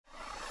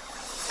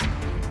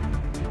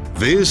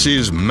This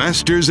is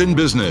Masters in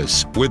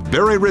Business with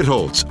Barry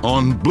Ritholtz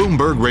on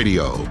Bloomberg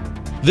Radio.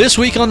 This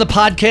week on the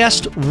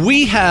podcast,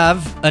 we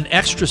have an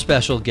extra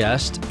special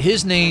guest.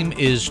 His name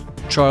is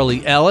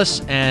Charlie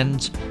Ellis,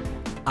 and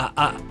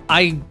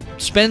I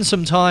spend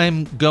some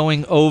time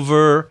going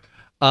over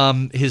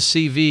his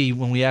CV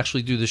when we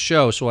actually do the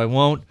show, so I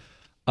won't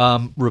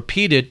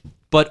repeat it,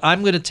 but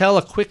I'm going to tell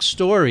a quick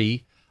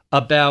story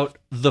about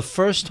the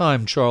first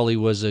time Charlie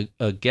was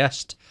a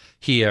guest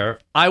here.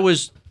 I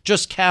was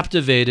just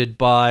captivated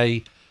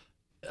by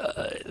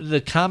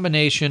the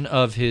combination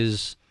of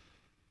his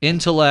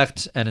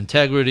intellect and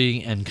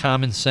integrity and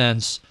common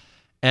sense,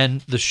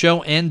 and the show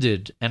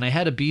ended, and I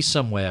had to be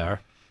somewhere,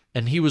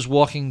 and he was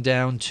walking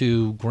down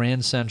to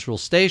Grand Central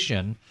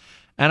Station,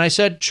 and I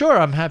said, sure,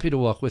 I'm happy to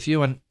walk with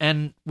you,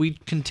 and we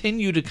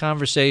continued a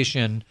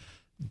conversation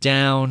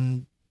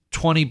down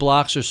 20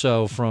 blocks or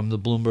so from the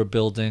Bloomberg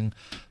building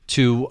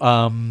to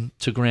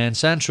Grand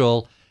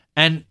Central,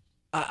 and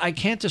I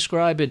can't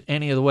describe it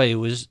any other way. It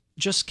was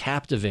just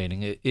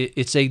captivating.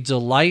 It's a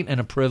delight and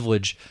a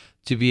privilege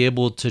to be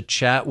able to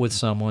chat with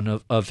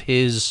someone of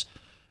his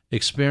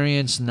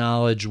experience,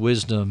 knowledge,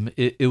 wisdom.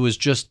 It was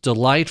just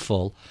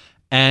delightful.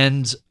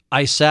 And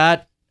I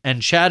sat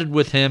and chatted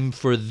with him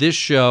for this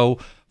show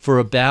for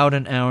about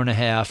an hour and a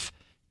half.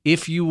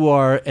 If you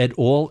are at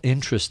all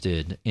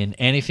interested in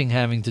anything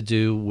having to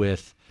do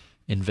with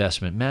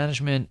investment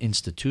management,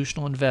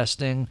 institutional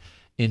investing,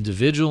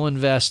 individual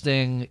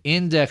investing,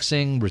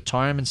 indexing,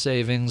 retirement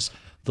savings,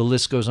 the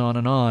list goes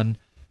on,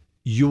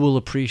 you will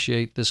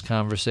appreciate this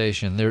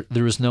conversation.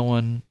 There is no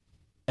one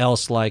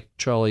else like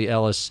Charlie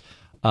Ellis.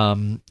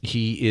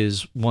 He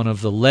is one of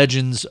the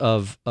legends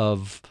of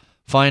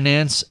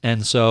finance.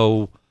 And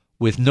so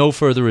with no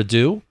further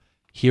ado,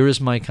 here is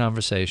my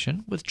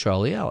conversation with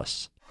Charlie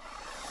Ellis.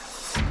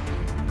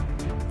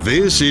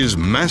 This is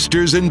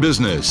Masters in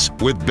Business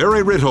with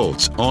Barry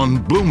Ritholtz on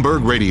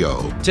Bloomberg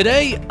Radio.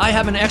 Today, I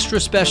have an extra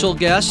special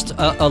guest,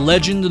 a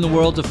legend in the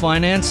world of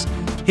finance.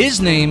 His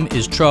name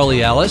is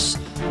Charlie Ellis.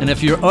 And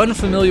if you're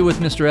unfamiliar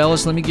with Mr.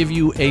 Ellis, let me give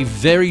you a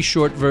very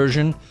short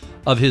version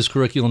of his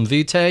curriculum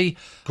vitae.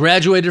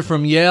 Graduated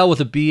from Yale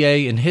with a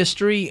BA in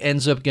history,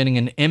 ends up getting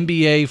an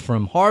MBA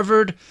from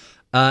Harvard,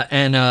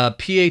 and a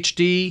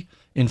PhD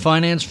in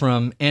finance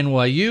from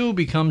NYU,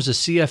 becomes a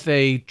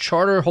CFA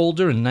charter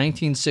holder in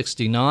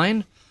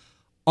 1969.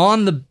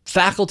 On the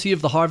faculty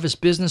of the Harvard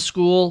Business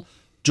School,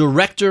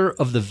 director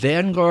of the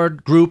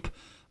Vanguard Group,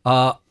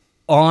 on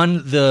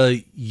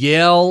the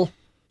Yale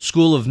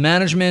School of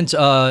Management,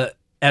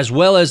 as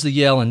well as the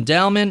Yale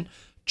Endowment,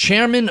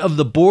 chairman of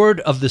the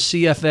board of the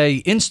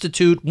CFA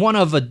Institute, one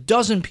of a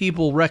dozen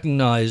people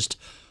recognized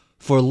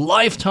for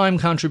lifetime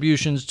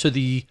contributions to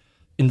the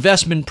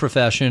investment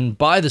profession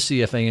by the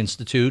CFA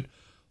Institute,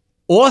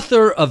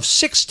 author of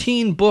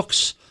 16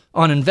 books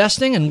on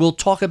investing, and we'll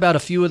talk about a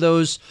few of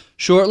those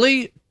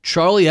shortly.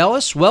 Charlie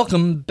Ellis,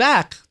 welcome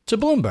back to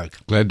Bloomberg.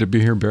 Glad to be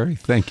here, Barry.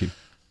 Thank you.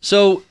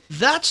 So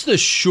that's the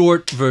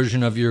short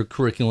version of your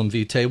curriculum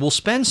vitae. We'll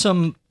spend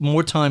some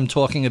more time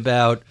talking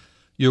about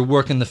your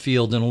work in the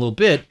field in a little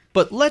bit,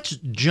 but let's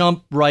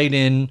jump right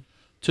in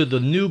to the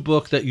new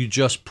book that you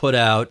just put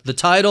out. The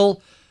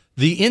title,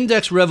 The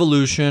Index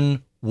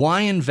Revolution,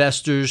 Why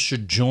Investors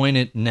Should Join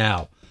It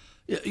Now.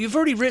 You've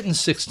already written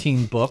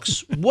 16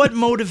 books. What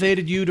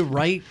motivated you to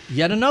write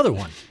yet another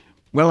one?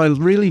 Well, I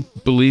really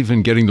believe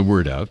in getting the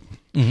word out.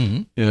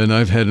 Mm-hmm. And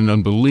I've had an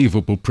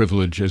unbelievable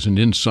privilege as an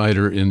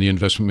insider in the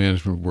investment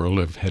management world.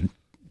 I've had a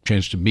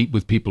chance to meet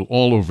with people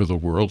all over the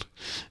world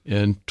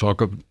and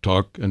talk with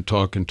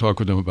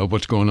them about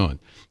what's going on.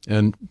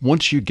 And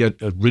once you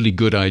get a really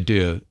good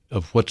idea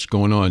of what's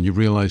going on, you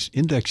realize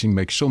indexing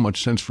makes so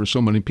much sense for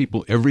so many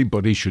people.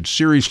 Everybody should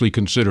seriously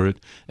consider it,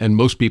 and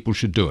most people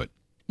should do it.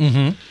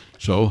 Mm-hmm.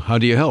 So how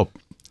do you help?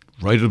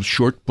 Write a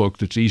short book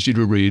that's easy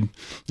to read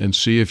and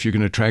see if you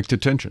can attract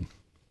attention.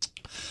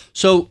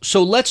 So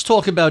let's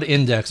talk about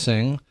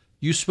indexing.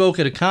 You spoke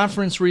at a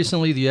conference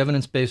recently, the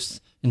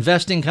Evidence-Based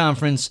Investing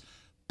Conference.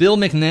 Bill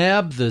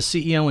McNabb, the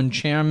CEO and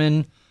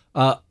chairman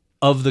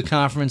of the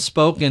conference,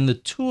 spoke, and the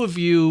two of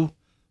you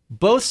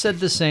both said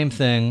the same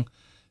thing.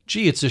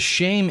 Gee, it's a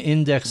shame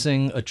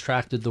indexing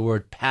attracted the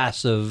word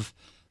passive.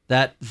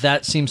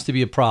 That seems to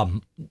be a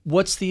problem.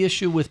 What's the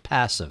issue with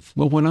passive?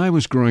 Well, when I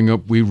was growing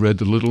up, we read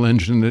The Little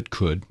Engine That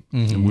Could,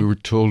 Mm-hmm. and we were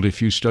told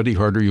if you study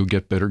harder, you'll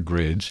get better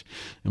grades.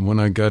 And when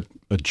I got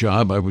a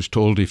job, I was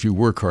told if you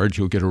work hard,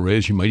 you'll get a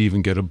raise, you might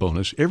even get a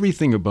bonus.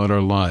 Everything about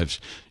our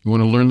lives. You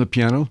want to learn the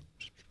piano?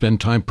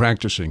 Spend time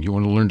practicing. You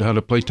want to learn how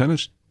to play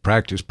tennis?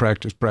 Practice,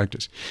 practice,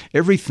 practice.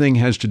 Everything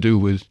has to do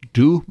with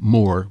do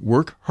more,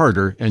 work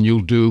harder, and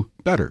you'll do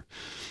better.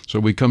 So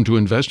we come to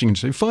investing and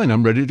say, fine,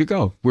 I'm ready to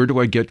go. Where do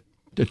I get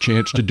a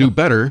chance to do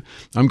better?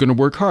 I'm going to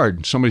work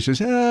hard. Somebody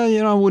says,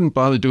 I wouldn't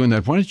bother doing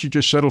that. Why don't you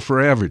just settle for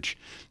average?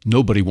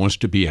 Nobody wants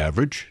to be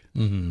average.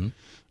 Mm-hmm.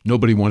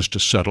 Nobody wants to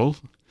settle.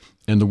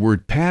 And the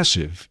word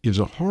passive is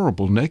a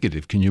horrible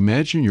negative. Can you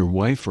imagine your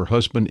wife or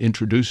husband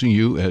introducing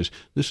you as,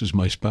 this is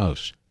my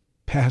spouse?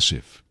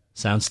 Passive.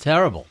 Sounds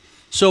terrible.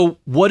 So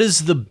what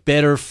is the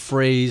better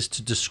phrase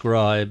to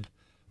describe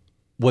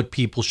what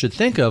people should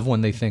think of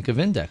when they think of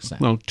indexing.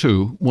 Well,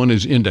 two. One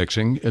is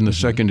indexing, and the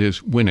second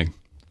is winning.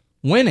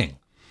 Winning.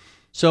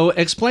 So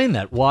explain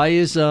that. Why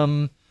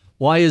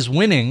is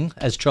winning,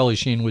 as Charlie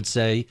Sheen would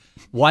say,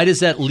 why does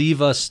that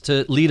lead us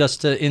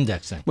to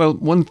indexing? Well,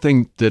 one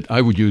thing that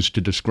I would use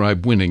to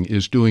describe winning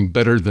is doing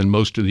better than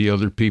most of the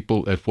other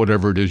people at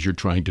whatever it is you're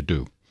trying to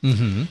do.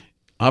 Mm-hmm.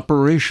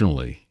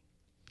 Operationally,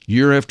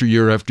 year after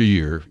year after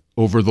year,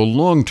 over the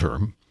long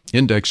term,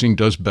 indexing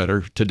does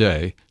better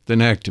today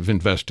than active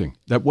investing.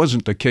 That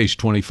wasn't the case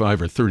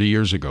 25 or 30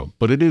 years ago,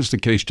 but it is the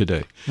case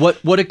today.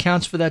 What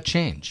accounts for that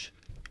change?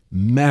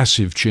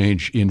 Massive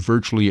change in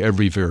virtually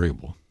every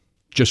variable.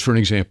 Just for an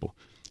example,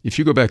 if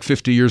you go back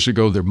 50 years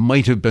ago, there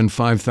might have been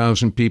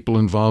 5,000 people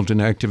involved in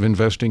active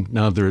investing.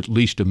 Now there are at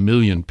least 1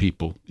 million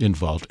people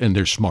involved, and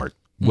they're smart,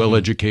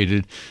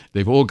 well-educated.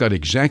 They've all got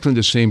exactly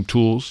the same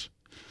tools,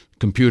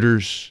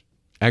 computers,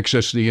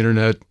 access to the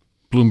internet,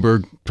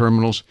 Bloomberg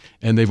terminals,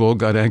 and they've all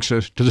got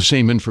access to the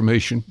same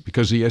information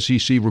because the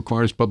SEC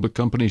requires public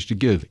companies to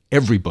give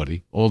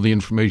everybody all the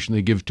information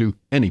they give to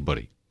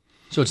anybody.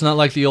 So it's not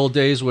like the old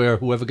days where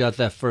whoever got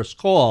that first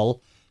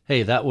call,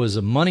 hey, that was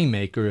a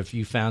moneymaker if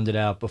you found it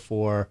out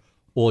before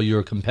all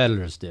your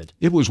competitors did.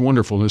 It was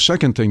wonderful. And the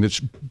second thing that's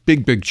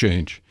big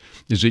change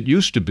is it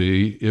used to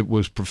be it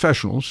was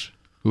professionals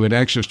who had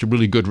access to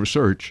really good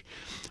research,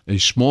 a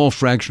small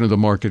fraction of the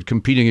market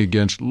competing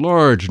against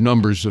large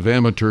numbers of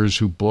amateurs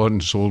who bought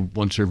and sold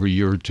once every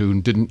year or two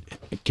and didn't,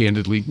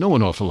 candidly, know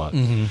an awful lot.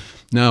 Mm-hmm.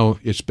 Now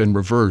it's been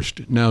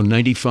reversed. Now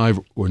 95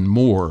 or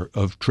more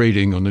of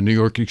trading on the New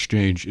York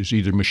Exchange is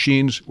either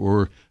machines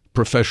or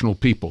professional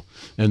people,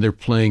 and they're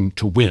playing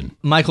to win.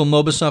 Michael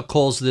Mauboussin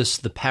calls this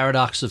the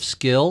paradox of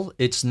skill.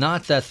 It's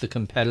not that the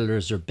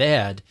competitors are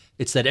bad.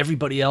 It's that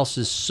everybody else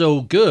is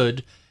so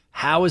good.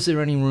 How is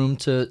there any room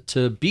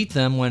to beat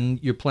them when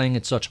you're playing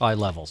at such high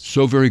levels?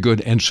 So very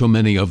good, and so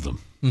many of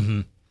them.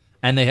 Mm-hmm.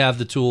 And they have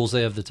the tools,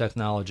 they have the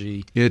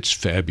technology. It's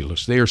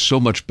fabulous. They are so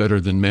much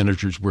better than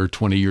managers were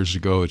 20 years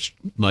ago. It's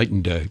night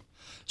and day.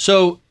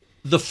 So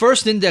the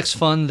first index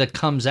fund that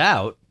comes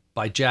out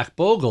by Jack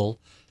Bogle,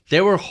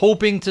 they were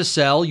hoping to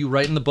sell, you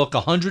write in the book,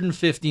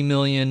 $150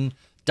 million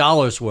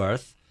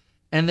worth,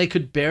 and they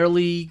could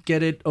barely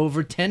get it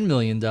over $10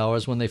 million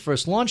when they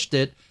first launched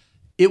it.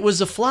 It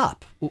was a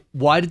flop.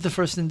 Why did the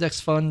first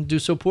index fund do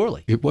so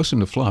poorly? It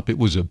wasn't a flop. It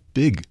was a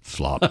big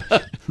flop.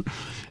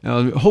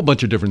 A whole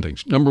bunch of different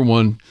things. Number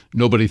one,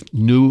 nobody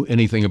knew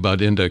anything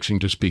about indexing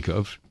to speak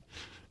of,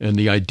 and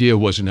the idea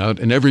wasn't out,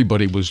 and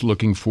everybody was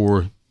looking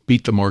for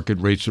beat the market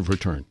rates of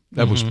return.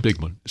 That was the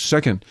big one.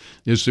 Second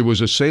is there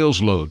was a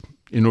sales load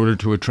in order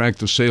to attract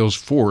the sales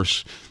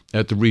force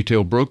at the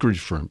retail brokerage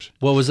firms.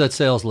 What was that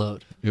sales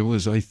load? It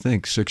was, I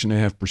think,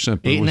 6.5%.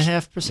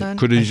 8.5%?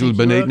 Could have easily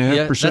been 8.5%.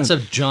 Yeah, that's a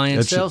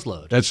giant sales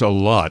load. That's a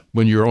lot.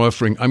 When you're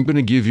offering, I'm going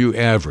to give you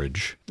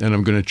average, and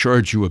I'm going to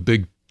charge you a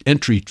big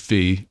entry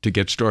fee to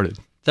get started.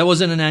 That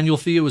wasn't an annual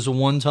fee. It was a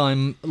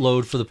one-time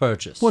load for the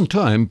purchase. One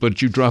time,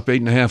 but you drop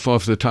 8.5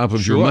 off the top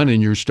of your money,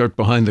 and you start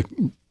behind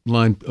the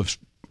line of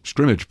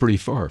scrimmage pretty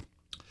far.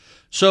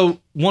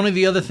 So one of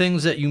the other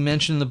things that you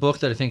mentioned in the book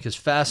that I think is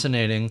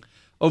fascinating,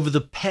 over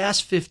the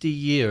past 50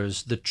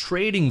 years, the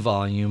trading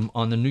volume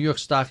on the New York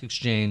Stock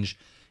Exchange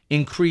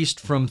increased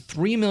from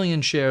 3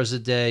 million shares a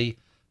day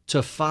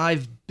to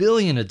 5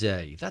 billion a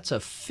day. That's a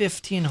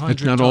 1,500.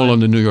 It's not all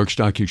on the New York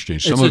Stock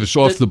Exchange. Some of it's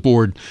off the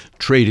board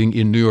trading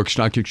in New York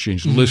Stock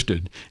Exchange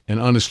listed. And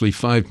honestly,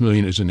 5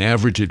 million is an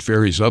average. It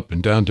varies up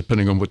and down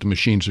depending on what the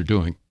machines are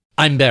doing.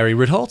 I'm Barry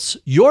Ritholtz.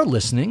 You're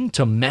listening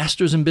to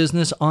Masters in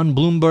Business on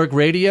Bloomberg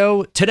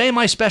Radio. Today,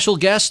 my special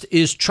guest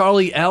is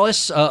Charlie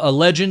Ellis, a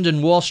legend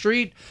in Wall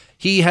Street.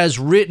 He has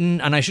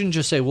written, and I shouldn't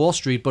just say Wall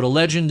Street, but a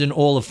legend in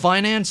all of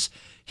finance.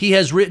 He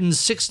has written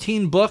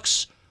 16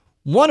 books,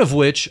 one of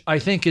which I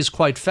think is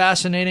quite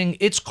fascinating.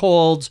 It's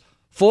called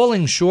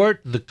Falling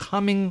Short, The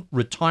Coming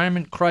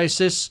Retirement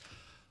Crisis.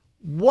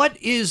 What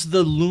is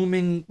the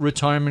looming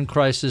retirement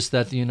crisis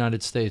that the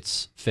United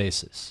States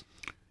faces?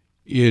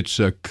 It's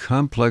a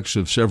complex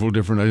of several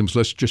different items.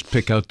 Let's just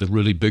pick out the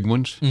really big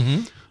ones.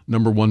 Mm-hmm.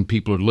 Number one,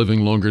 people are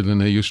living longer than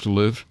they used to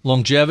live.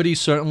 Longevity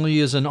certainly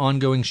is an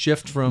ongoing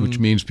shift from... Which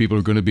means people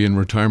are going to be in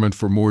retirement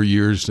for more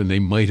years than they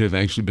might have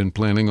actually been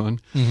planning on.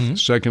 Mm-hmm.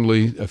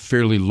 Secondly, a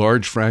fairly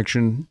large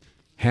fraction,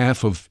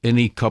 half of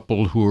any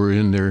couple who are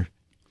in their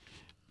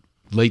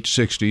late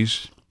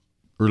 60s,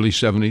 early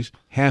 70s,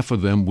 half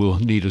of them will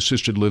need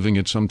assisted living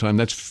at some time.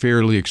 That's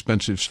fairly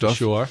expensive stuff,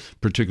 sure,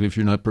 particularly if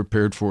you're not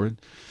prepared for it.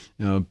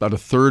 About a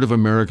third of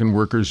American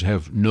workers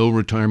have no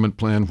retirement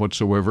plan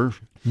whatsoever.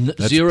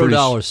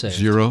 $0 saved.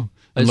 Zero.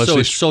 So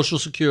it's Social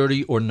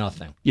Security or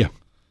nothing. Yeah.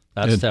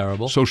 That's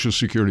terrible. Social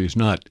Security is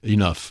not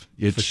enough.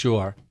 For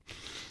sure.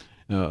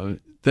 Then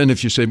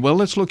if you say, well,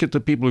 let's look at the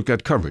people who've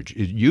got coverage.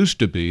 It used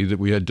to be that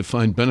we had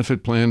defined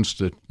benefit plans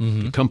that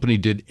the company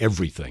did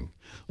everything.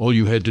 All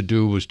you had to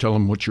do was tell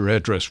them what your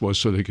address was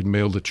so they could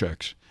mail the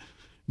checks.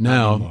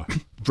 Now,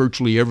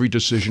 virtually every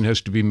decision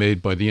has to be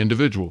made by the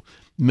individual.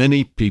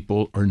 Many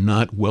people are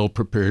not well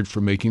prepared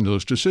for making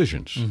those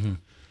decisions. Mm-hmm.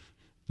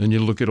 Then you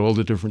look at all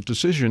the different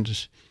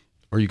decisions.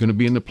 Are you going to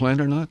be in the plan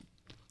or not?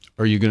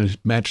 Are you going to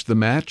match the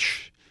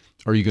match?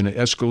 Are you going to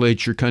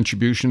escalate your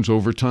contributions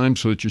over time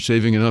so that you're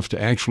saving enough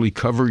to actually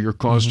cover your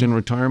cost in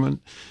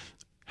retirement?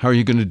 How are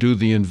you going to do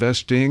the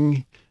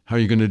investing? How are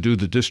you going to do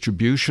the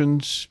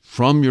distributions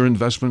from your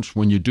investments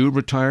when you do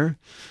retire?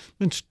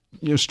 And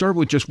start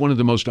with just one of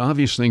the most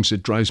obvious things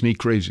that drives me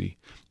crazy.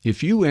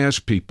 If you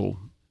ask people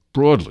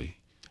broadly,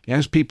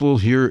 ask people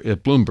here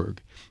at Bloomberg,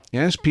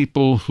 ask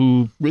people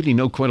who really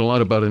know quite a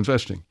lot about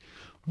investing,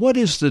 what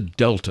is the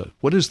delta?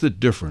 What is the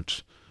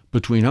difference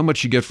between how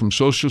much you get from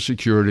Social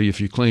Security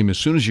if you claim as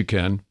soon as you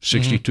can,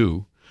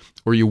 62,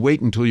 or you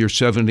wait until you're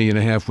 70 and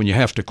a half when you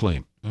have to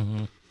claim?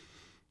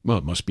 Well,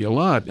 it must be a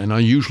lot, and I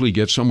usually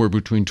get somewhere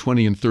between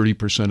 20 and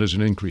 30% as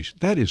an increase.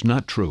 That is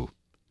not true.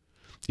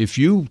 If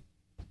you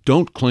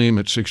don't claim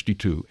at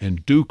 62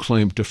 and do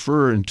claim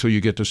defer until you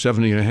get to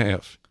 70 and a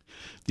half,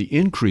 the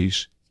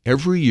increase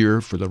every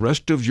year for the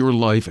rest of your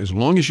life, as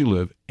long as you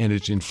live, and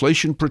it's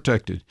inflation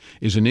protected,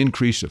 is an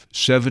increase of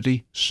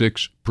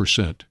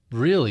 76%.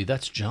 Really?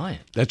 That's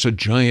giant. That's a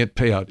giant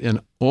payout.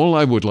 And all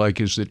I would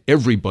like is that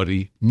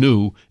everybody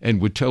knew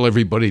and would tell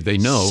everybody they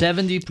know.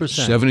 70%.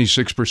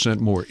 76%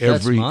 more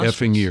every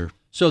effing year.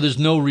 So there's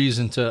no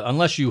reason to,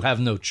 unless you have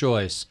no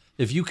choice,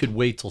 if you could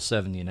wait till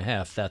 70 and a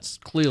half, that's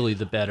clearly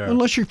the better.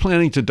 Unless you're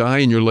planning to die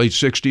in your late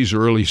 60s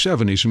or early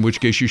 70s, in which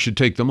case you should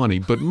take the money.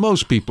 But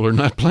most people are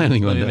not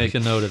planning on that. Let me make a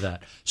note of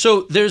that.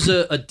 So there's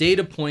a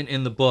data point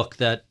in the book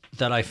that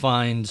I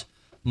find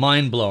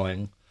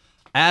mind-blowing.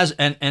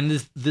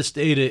 This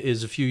data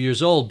is a few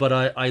years old, but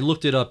I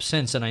looked it up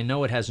since, and I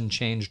know it hasn't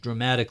changed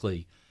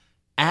dramatically.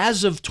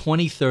 As of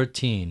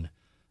 2013,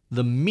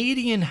 the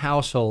median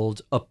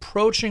household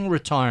approaching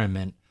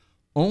retirement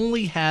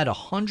only had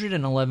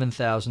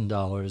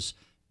 $111,000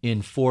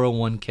 in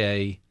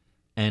 401k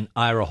and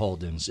IRA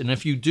holdings. And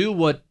if you do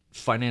what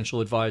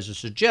financial advisors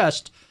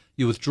suggest,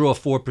 you withdraw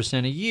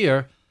 4% a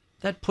year,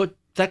 that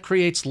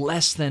creates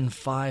less than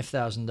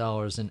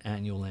 $5,000 in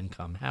annual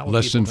income.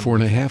 Less than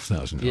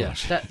 $4,500. Yeah,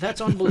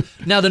 that's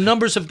unbelievable. Now the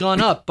numbers have gone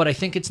up, but I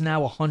think it's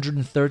now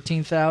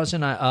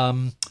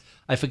 $113,000.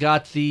 I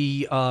forgot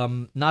the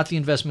not the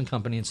Investment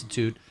Company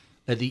Institute,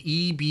 the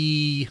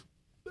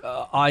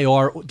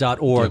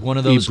EBIR.org, one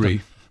of those.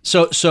 EBRI.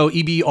 So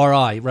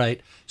EBRI,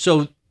 right?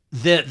 So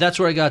that's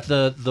where I got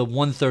the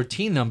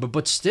 113 number,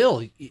 but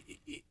still,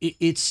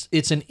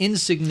 it's an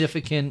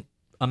insignificant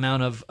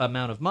amount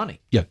of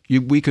money. Yeah,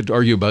 we could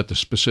argue about the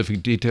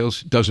specific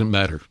details. Doesn't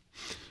matter.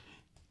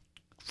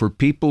 For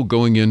people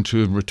going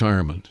into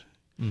retirement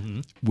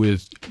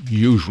with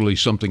usually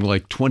something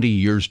like 20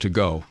 years to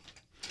go,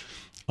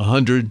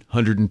 100,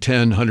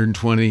 110,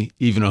 120,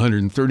 even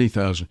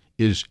 130,000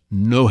 is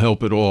no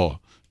help at all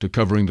to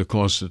covering the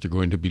costs that they're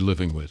going to be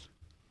living with.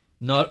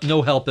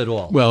 No help at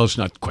all. Well, it's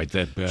not quite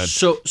that bad.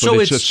 So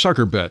it's a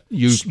sucker bet.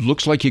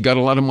 Looks like you got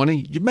a lot of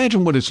money.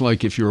 Imagine what it's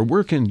like if you're a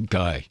working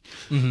guy,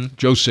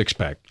 Joe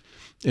Sixpack,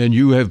 and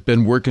you have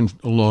been working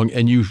along,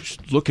 and you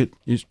look at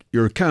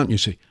your account and you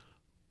say,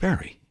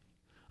 Barry,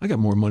 I got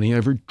more money I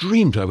ever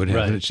dreamed I would have.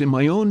 Right. And it's in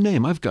my own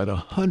name. I've got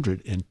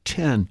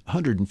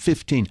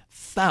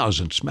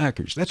 115,000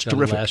 smackers. That's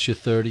terrific. It'll last you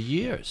 30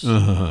 years.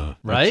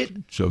 Right?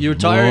 So you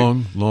retire,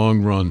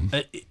 long run.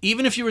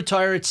 Even if you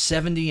retire at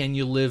 70 and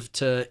you live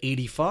to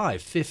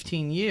 85,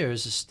 15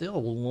 years is still a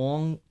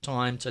long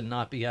time to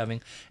not be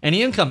having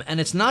any income. And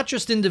it's not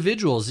just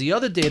individuals. The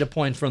other data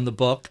point from the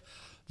book,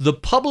 the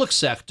public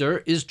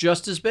sector is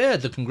just as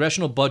bad. The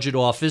Congressional Budget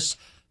Office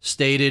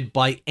stated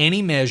by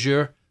any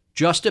measure,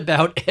 just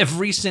about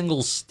every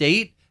single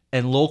state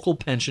and local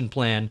pension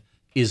plan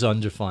is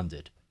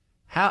underfunded.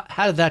 How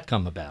did that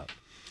come about?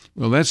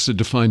 Well, that's the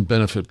defined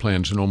benefit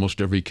plans in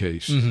almost every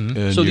case.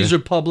 And so these are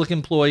public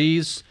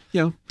employees?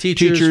 Yeah.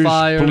 Teachers,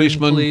 fire,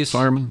 policemen, police.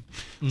 firemen.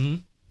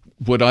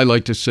 What I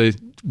like to say,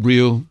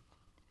 real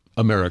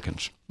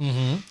Americans.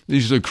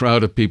 These are the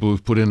crowd of people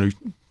who've put in a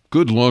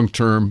good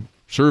long-term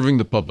serving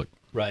the public.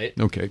 Right.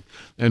 Okay.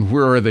 And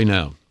where are they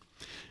now?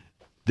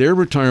 Their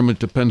retirement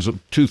depends on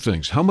two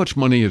things: how much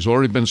money has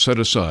already been set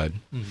aside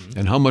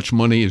and how much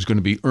money is going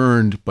to be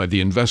earned by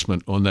the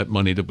investment on that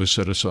money that was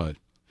set aside.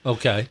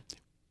 Okay.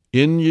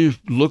 You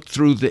look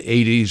through the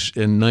 80s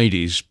and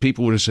 90s,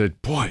 people would have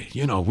said, boy,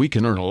 we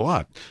can earn a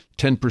lot.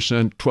 10%,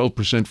 12%,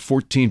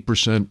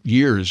 14%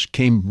 years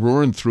came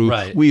roaring through.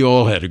 Right. We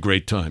all had a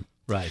great time.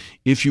 Right.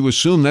 If you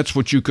assume that's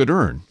what you could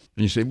earn,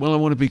 and you say, well, I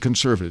want to be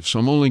conservative, so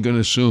I'm only going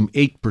to assume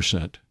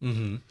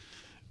 8%.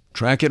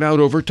 Track it out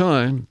over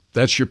time.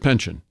 That's your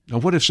pension. Now,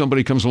 what if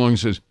somebody comes along and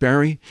says,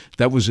 Barry,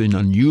 that was an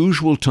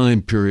unusual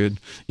time period.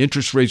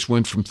 Interest rates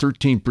went from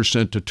 13%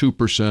 to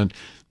 2%.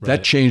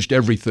 That changed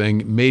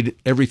everything, made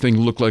everything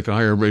look like a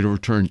higher rate of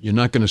return. You're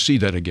not going to see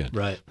that again.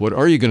 Right. What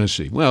are you going to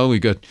see? Well, we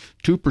got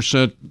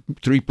 2%,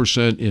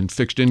 3% in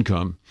fixed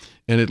income,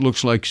 and it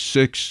looks like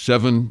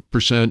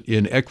 6-7%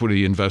 in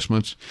equity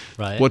investments.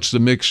 Right. What's the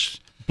mix?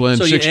 Blend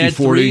so 60-40. You add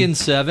 3 and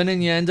 7,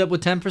 and you end up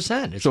with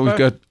 10%. So we've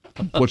got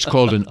what's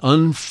called an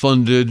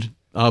unfunded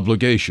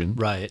obligation.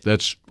 Right.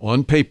 That's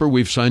on paper.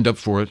 We've signed up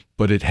for it,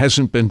 but it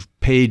hasn't been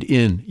paid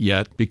in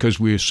yet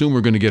because we assume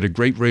we're going to get a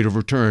great rate of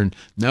return.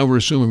 Now we're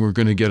assuming we're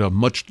going to get a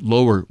much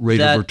lower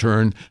rate of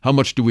return. How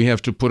much do we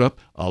have to put up?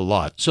 A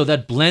lot. So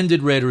that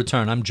blended rate of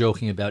return, I'm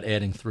joking about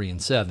adding 3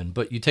 and 7,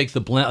 but you take the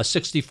blend, a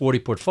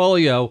 60-40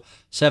 portfolio,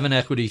 7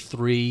 equity,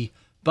 3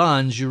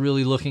 bonds, you're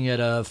really looking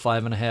at a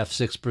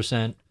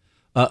 5.5-6%.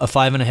 A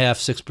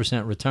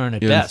 5.5-6% return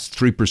at best.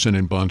 3%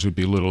 in bonds would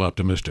be a little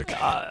optimistic.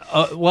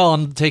 Well,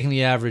 I'm taking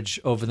the average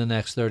over the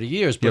next 30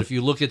 years, but if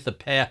you look at the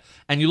past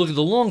and you look at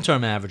the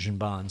long-term average in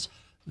bonds,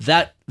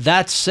 that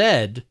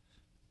said,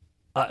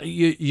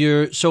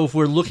 so if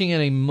we're looking at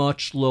a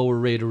much lower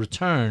rate of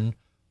return,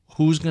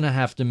 who's going to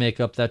have to make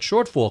up that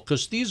shortfall?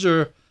 Because these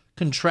are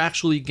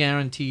contractually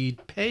guaranteed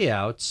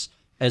payouts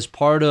as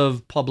part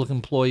of public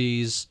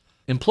employees'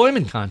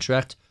 employment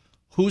contract.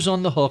 Who's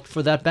on the hook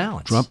for that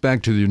balance? Drop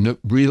back to the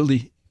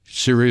really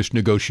serious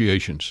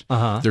negotiations.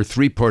 There are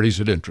 3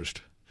 parties at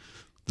interest: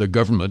 the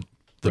government,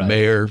 the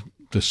mayor,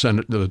 the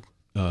Senate, the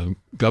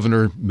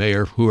governor,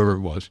 mayor, whoever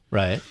it was,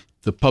 right?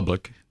 The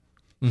public,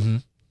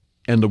 and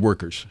the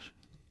workers.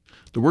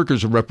 The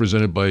workers are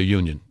represented by a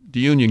union. The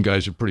union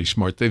guys are pretty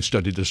smart. They've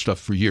studied this stuff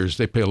for years.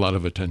 They pay a lot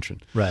of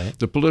attention. Right.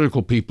 The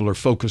political people are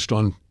focused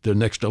on the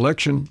next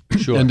election,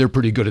 and they're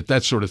pretty good at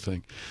that sort of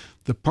thing.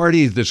 The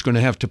party that's going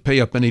to have to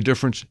pay up any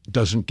difference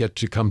doesn't get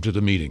to come to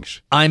the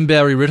meetings. I'm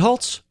Barry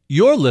Ritholtz.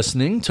 You're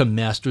listening to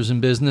Masters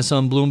in Business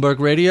on Bloomberg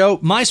Radio.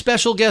 My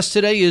special guest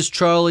today is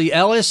Charlie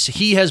Ellis.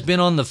 He has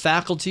been on the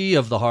faculty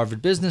of the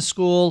Harvard Business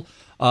School.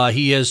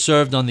 He has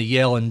served on the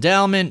Yale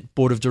Endowment,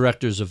 Board of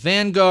Directors of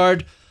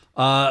Vanguard.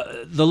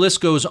 The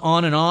list goes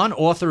on and on.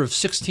 Author of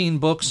 16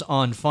 books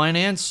on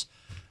finance.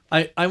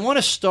 I want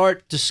to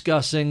start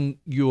discussing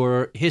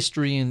your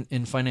history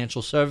in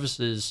financial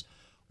services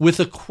with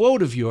a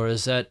quote of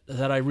yours that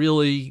I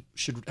really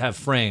should have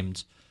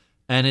framed,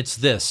 and it's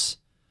this: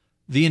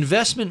 the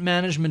investment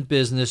management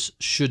business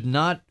should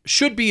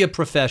be a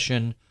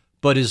profession,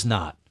 but is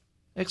not.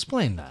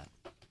 Explain that.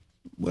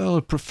 Well,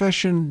 a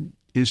profession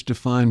is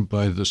defined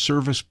by the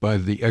service by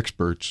the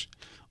experts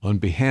on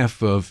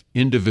behalf of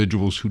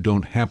individuals who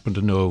don't happen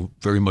to know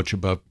very much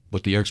about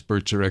what the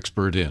experts are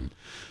expert in.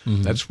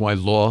 That's why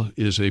law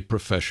is a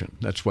profession.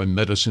 That's why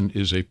medicine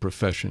is a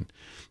profession.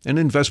 And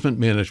investment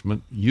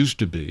management used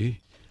to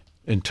be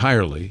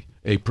entirely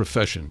a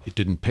profession. It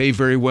didn't pay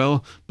very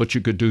well, but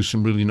you could do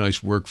some really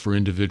nice work for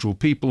individual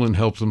people and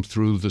help them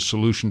through the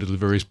solution to the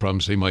various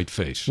problems they might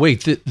face.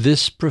 Wait,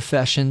 this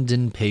profession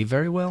didn't pay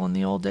very well in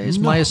the old days?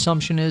 No. My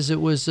assumption is it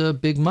was a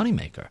big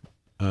moneymaker.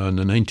 In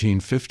the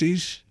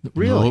 1950s?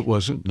 Really? No, it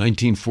wasn't.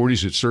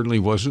 1940s, it certainly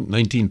wasn't.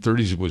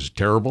 1930s, it was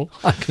terrible.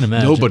 I can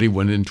imagine. Nobody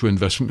went into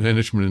investment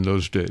management in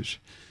those days.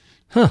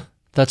 Huh.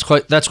 That's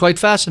quite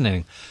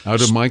fascinating.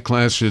 Out of my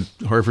class at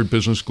Harvard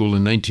Business School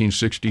in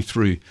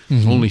 1963,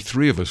 only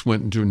 3 of us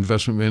went into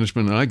investment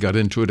management, and I got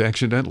into it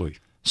accidentally.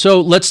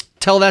 So let's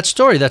tell that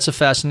story. That's a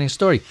fascinating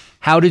story.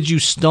 How did you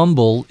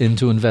stumble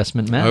into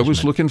investment management? I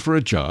was looking for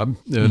a job,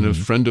 and a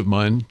friend of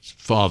mine's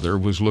father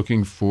was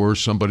looking for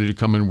somebody to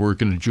come and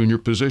work in a junior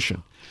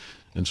position.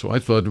 And so I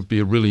thought it would be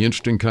a really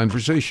interesting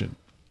conversation.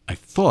 I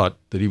thought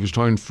that he was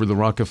talking for the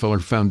Rockefeller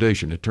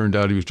Foundation. It turned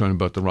out he was talking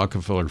about the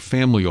Rockefeller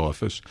Family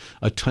Office,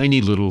 a tiny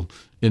little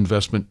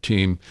investment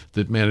team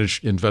that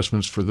managed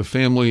investments for the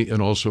family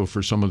and also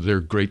for some of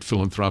their great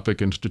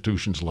philanthropic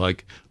institutions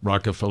like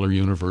Rockefeller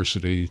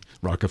University,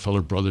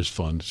 Rockefeller Brothers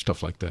Fund,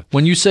 stuff like that.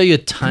 When you say a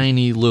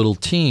tiny little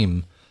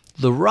team,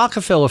 the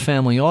Rockefeller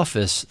Family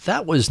Office,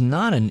 that was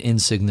not an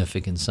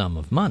insignificant sum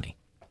of money.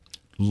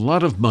 A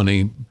lot of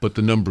money, but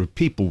the number of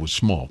people was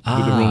small. There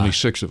were only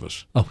 6 of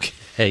us.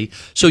 Okay.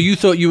 So you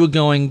thought you were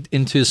going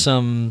into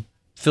some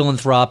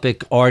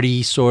philanthropic,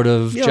 arty sort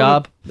of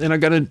job? And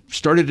I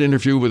started an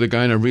interview with a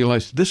guy, and I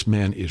realized this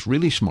man is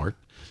really smart.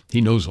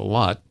 He knows a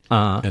lot,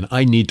 and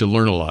I need to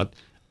learn a lot.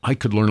 I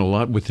could learn a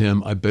lot with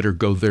him. I better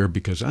go there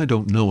because I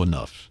don't know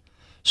enough.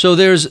 So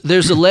there's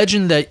a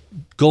legend that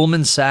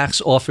Goldman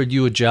Sachs offered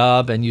you a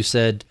job, and you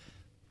said,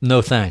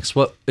 no thanks.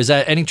 What is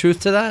that? Any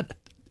truth to that?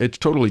 It's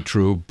totally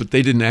true, but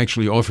they didn't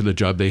actually offer the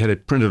job. They had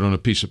it printed on a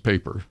piece of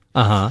paper.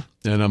 And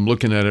I'm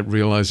looking at it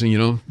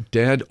realizing,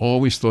 Dad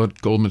always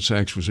thought Goldman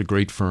Sachs was a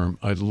great firm.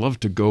 I'd love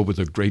to go with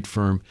a great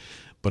firm,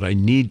 but I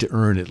need to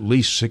earn at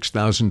least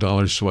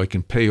 $6,000 so I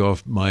can pay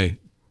off my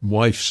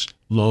wife's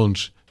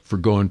loans for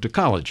going to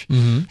college.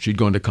 She'd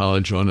gone to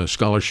college on a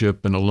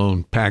scholarship and a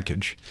loan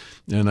package,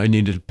 and I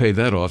needed to pay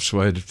that off. So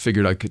I had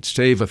figured I could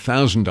save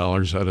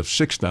 $1,000 out of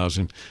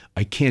 $6,000.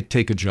 I can't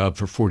take a job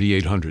for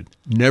 $4,800.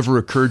 Never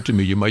occurred to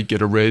me you might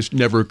get a raise.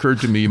 Never occurred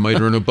to me you might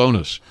earn a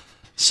bonus.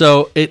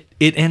 So it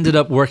ended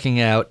up working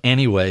out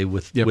anyway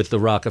with the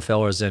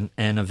Rockefellers and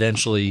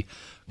founded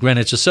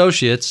Greenwich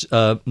Associates,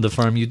 the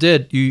firm you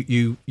did.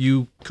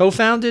 You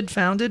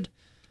founded?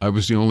 I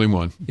was the only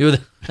one. You're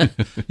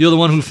the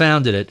one who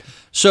founded it.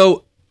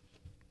 So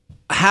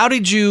what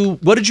did you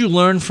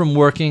learn from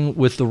working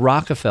with the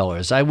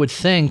Rockefellers? I would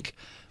think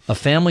a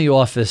family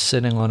office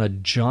sitting on a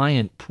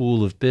giant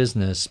pool of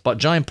business, but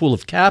giant pool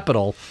of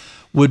capital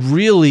would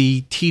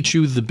really teach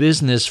you the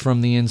business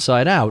from the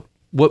inside out.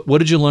 What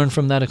did you learn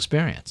from that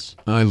experience?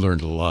 I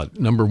learned a lot.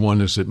 Number one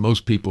is that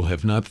most people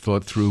have not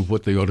thought through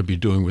what they ought to be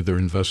doing with their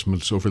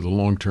investments over the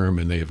long term,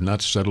 and they have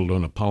not settled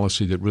on a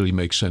policy that really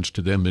makes sense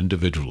to them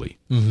individually.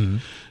 Mm-hmm.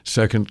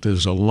 Second,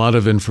 there's a lot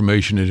of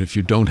information, and if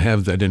you don't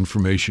have that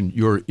information,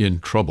 you're in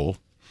trouble.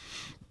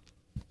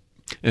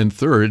 And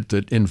third,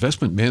 that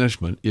investment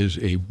management is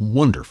a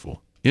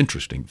wonderful,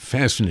 interesting,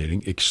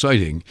 fascinating,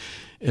 exciting,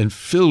 and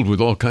filled with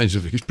all kinds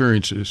of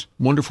experiences,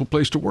 wonderful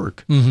place to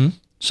work. Mm-hmm.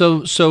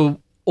 So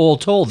all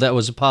told, that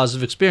was a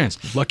positive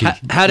experience.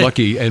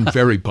 Lucky and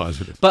very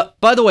positive. But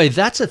by the way,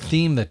 that's a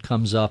theme that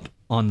comes up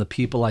on the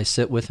people I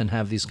sit with and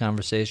have these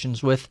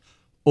conversations with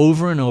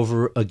over and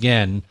over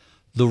again.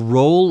 The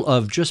role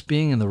of just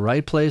being in the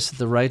right place at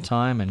the right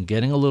time and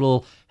getting a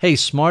little, hey,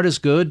 smart is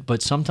good,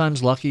 but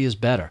sometimes lucky is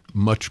better.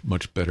 Much,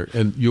 much better.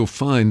 And you'll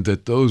find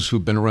that those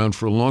who've been around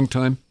for a long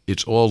time,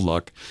 it's all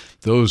luck.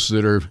 Those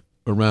that are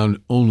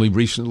around only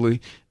recently,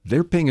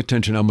 they're paying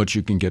attention how much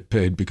you can get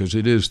paid, because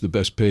it is the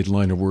best paid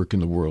line of work in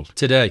the world.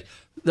 Today.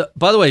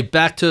 By the way,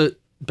 back to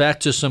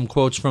some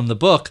quotes from the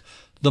book.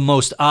 The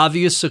most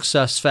obvious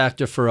success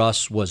factor for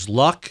us was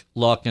luck,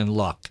 and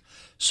luck.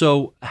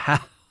 So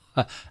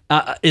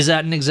is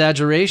that an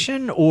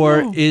exaggeration,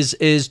 or no.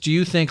 Do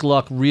you think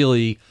luck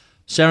really,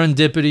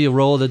 serendipity, a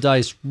roll of the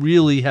dice,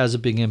 really has a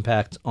big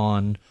impact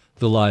on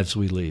the lives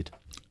we lead?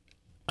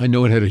 I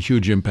know it had a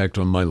huge impact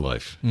on my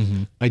life.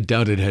 Mm-hmm. I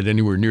doubt it had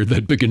anywhere near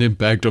that big an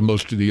impact on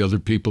most of the other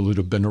people that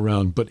have been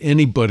around. But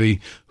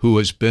anybody who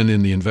has been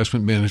in the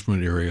investment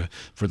management area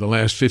for the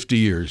last 50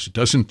 years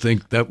doesn't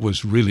think that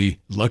was really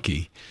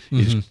lucky.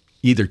 Mm-hmm. Is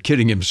either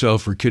kidding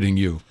himself or kidding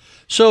you.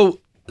 So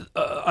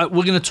we're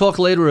going to talk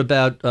later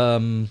about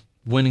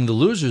winning the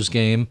loser's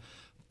game,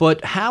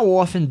 but how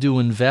often do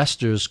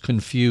investors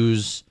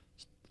confuse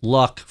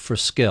luck for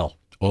skill?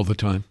 All the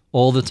time.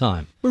 All the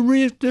time.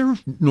 They're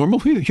normal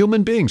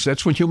human beings.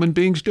 That's what human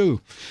beings do.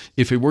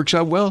 If it works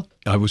out well,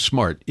 I was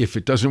smart. If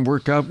it doesn't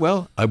work out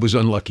well, I was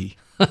unlucky.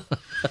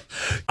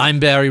 I'm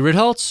Barry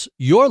Ritholtz.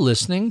 You're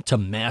listening to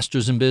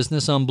Masters in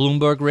Business on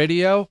Bloomberg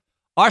Radio.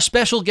 Our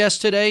special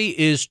guest today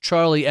is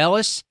Charlie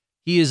Ellis.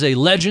 He is a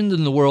legend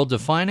in the world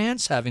of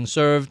finance, having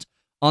served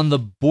on the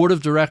board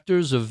of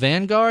directors of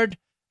Vanguard,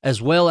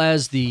 as well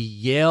as the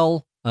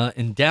Yale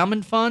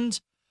Endowment Fund.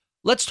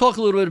 Let's talk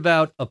a little bit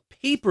about a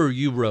paper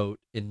you wrote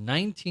in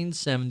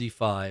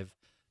 1975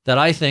 that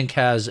I think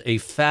has a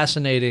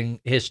fascinating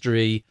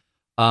history,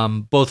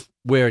 both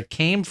where it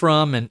came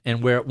from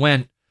and where it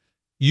went.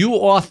 You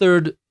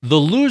authored The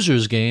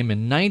Loser's Game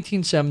in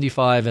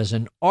 1975 as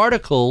an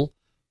article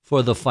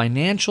for the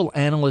Financial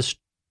Analyst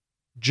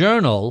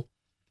Journal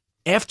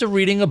after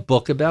reading a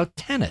book about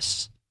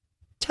tennis.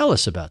 Tell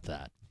us about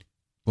that.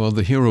 Well,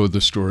 the hero of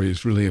the story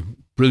is really a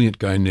brilliant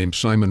guy named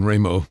Simon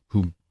Ramo,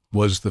 who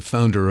was the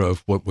founder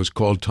of what was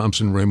called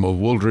Thomson Ramo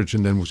Wooldridge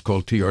and then was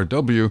called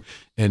TRW,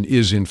 and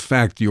is in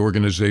fact the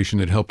organization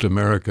that helped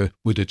America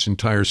with its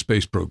entire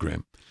space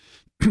program.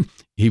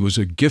 He was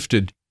a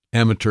gifted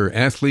amateur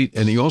athlete,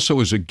 and he also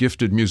was a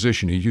gifted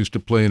musician. He used to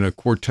play in a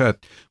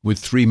quartet with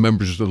 3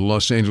 members of the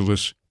Los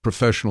Angeles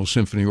Professional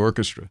Symphony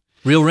Orchestra.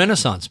 Real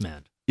Renaissance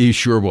man. He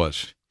sure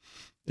was.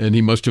 And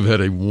he must have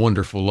had a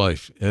wonderful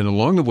life. And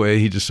along the way,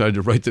 he decided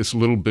to write this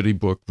little bitty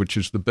book, which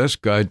is the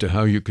best guide to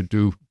how you could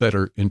do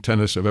better in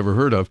tennis I've ever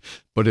heard of.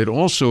 But it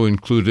also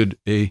included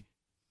a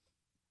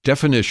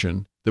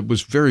definition that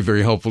was very,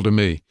 very helpful to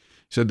me. He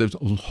said there's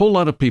a whole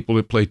lot of people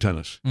that play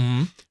tennis.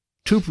 Mm-hmm.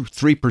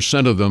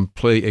 2-3% of them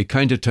play a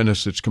kind of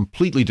tennis that's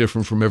completely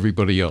different from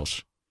everybody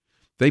else.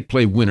 They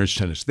play winner's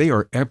tennis. They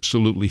are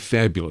absolutely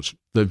fabulous.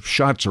 The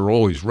shots are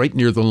always right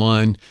near the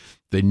line.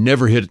 They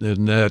never hit the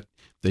net.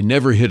 They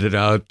never hit it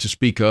out to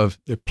speak of.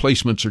 Their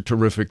placements are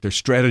terrific. Their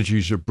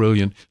strategies are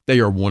brilliant. They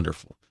are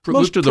wonderful.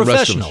 Most of the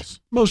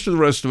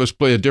rest of us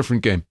play a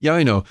different game. Yeah,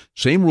 I know.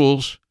 Same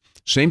rules,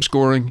 same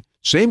scoring,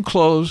 same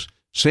clothes,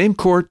 same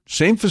court,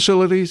 same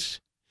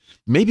facilities,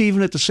 maybe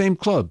even at the same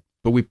club,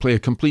 but we play a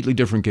completely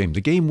different game.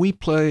 The game we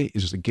play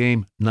is the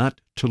game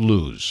not to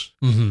lose,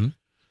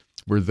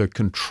 where the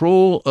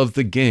control of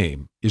the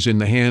game is in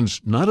the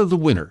hands not of the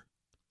winner,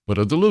 but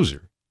of the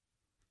loser.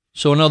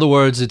 So in other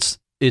words,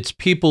 it's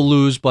people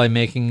lose by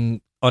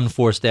making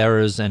unforced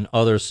errors and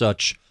other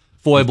such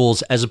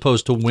foibles as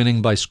opposed to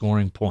winning by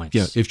scoring points.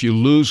 Yeah, if you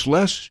lose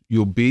less,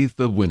 you'll be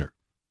the winner.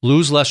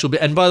 Lose less, you'll be.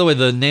 And by the way,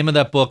 the name of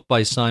that book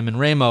by Simon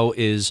Ramo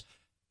is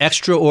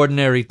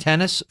Extraordinary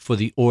Tennis for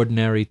the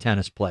Ordinary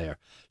Tennis Player.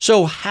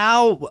 So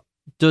how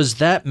does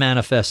that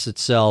manifest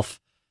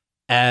itself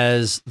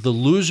as The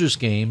Loser's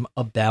Game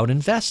about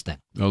investing?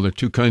 Well, there are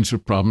 2 kinds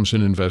of problems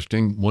in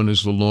investing. One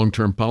is the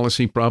long-term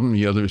policy problem.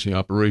 The other is the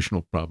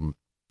operational problem.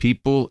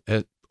 People,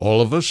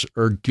 all of us,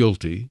 are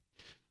guilty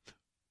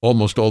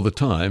almost all the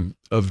time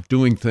of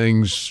doing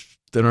things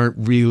that aren't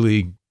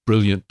really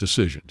brilliant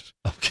decisions.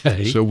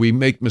 Okay. So we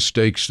make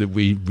mistakes that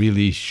we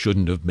really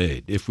shouldn't have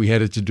made. If we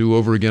had it to do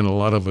over again, a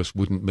lot of us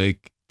wouldn't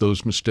make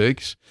those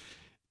mistakes.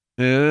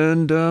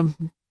 And the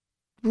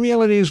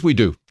reality is we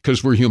do,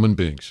 because we're human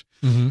beings.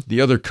 Mm-hmm.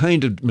 The other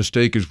kind of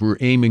mistake is we're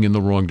aiming in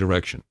the wrong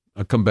direction.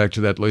 I'll come back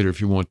to that later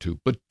if you want to.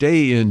 But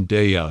day in,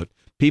 day out,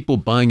 people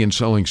buying and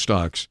selling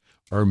stocks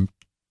are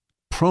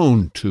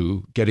prone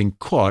to getting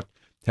caught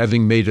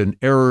having made an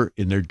error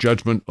in their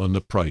judgment on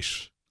the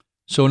price.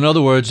 So in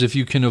other words, if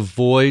you can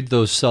avoid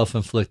those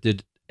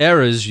self-inflicted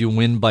errors, you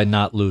win by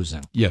not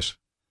losing. Yes.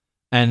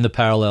 And the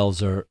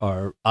parallels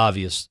are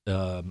obvious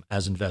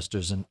as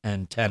investors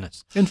and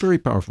tennis. And very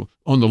powerful.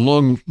 On the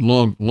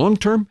long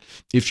term,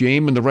 if you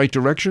aim in the right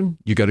direction,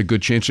 you got a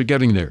good chance of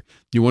getting there.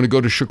 You want to go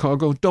to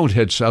Chicago? Don't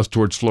head south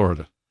towards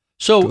Florida.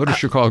 So go to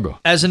Chicago.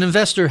 As an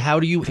investor, how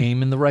do you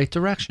aim in the right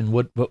direction?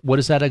 What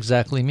does that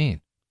exactly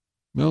mean?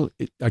 Well,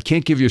 I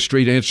can't give you a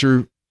straight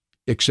answer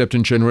except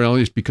in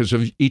generalities because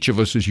each of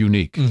us is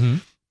unique. Mm-hmm.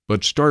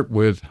 But start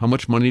with, how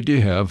much money do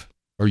you have?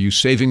 Are you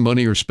saving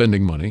money or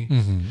spending money?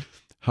 Mm-hmm.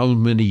 How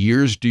many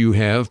years do you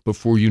have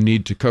before you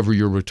need to cover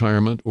your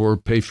retirement or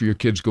pay for your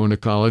kids going to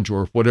college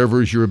or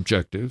whatever is your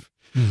objective?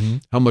 Mm-hmm.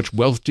 How much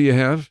wealth do you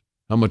have?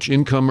 How much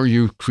income are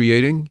you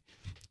creating?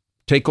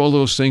 Take all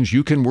those things.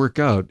 You can work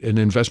out an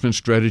investment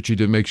strategy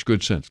that makes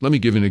good sense. Let me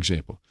give you an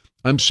example.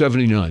 I'm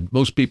 79.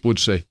 Most people would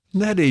say, in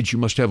that age, you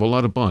must have a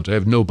lot of bonds. I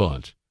have no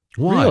bonds.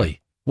 Why?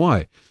 Really?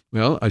 Why?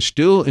 Well, I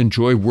still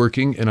enjoy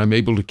working and I'm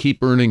able to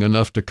keep earning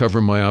enough to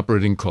cover my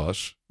operating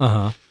costs.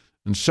 Uh-huh.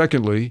 And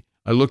secondly,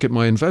 I look at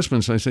my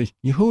investments and I say,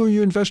 who are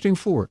you investing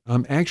for?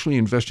 I'm actually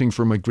investing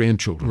for my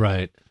grandchildren.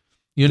 Right.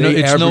 They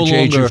it's average no longer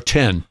age of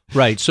 10.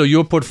 Right. So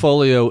your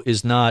portfolio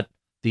is not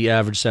the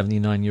average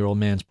 79-year-old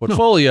man's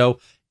portfolio. No.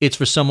 It's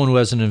for someone who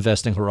has an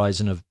investing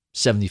horizon of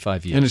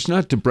 75 years. And it's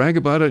not to brag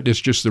about it. It's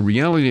just the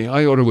reality.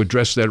 I ought to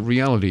address that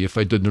reality. If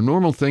I did the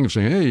normal thing of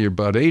saying, hey, you're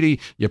about 80,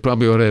 you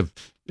probably ought to have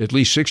at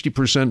least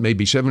 60%,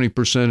 maybe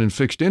 70% in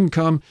fixed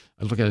income.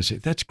 I look at it and say,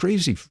 that's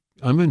crazy.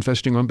 I'm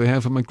investing on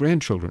behalf of my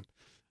grandchildren.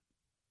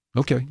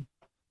 Okay.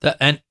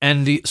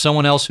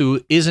 Someone else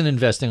who isn't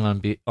investing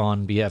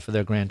on behalf of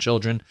their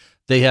grandchildren,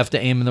 they have to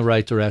aim in the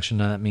right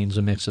direction, and that means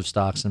a mix of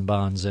stocks and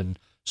bonds and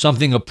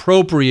something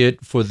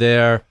appropriate for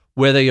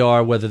where they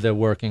are, whether they're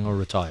working or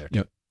retired.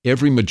 Yeah.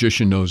 Every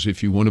magician knows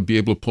if you want to be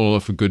able to pull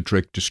off a good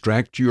trick,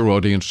 distract your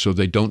audience so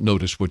they don't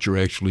notice what you're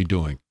actually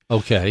doing.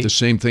 Okay. The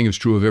same thing is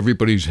true of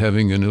everybody who's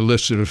having an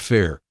illicit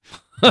affair.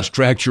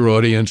 Distract your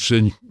audience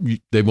and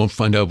they won't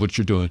find out what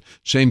you're doing.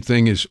 Same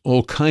thing is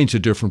all kinds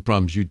of different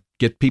problems. You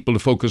get people to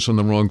focus on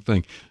the wrong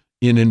thing.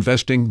 In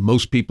investing,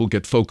 most people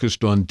get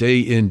focused on day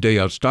in, day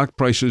out stock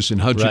prices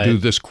and how'd you do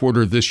this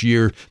quarter, this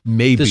year,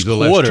 maybe this the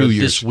quarter, last 2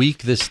 years. This week,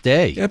 this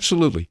day.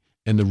 Absolutely.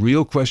 And the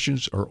real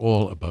questions are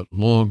all about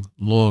long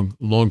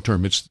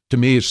term. To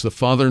me, it's the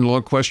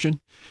father-in-law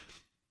question.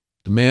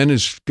 The man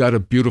has got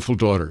a beautiful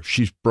daughter.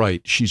 She's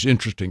bright. She's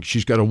interesting.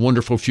 She's got a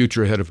wonderful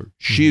future ahead of her.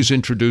 She's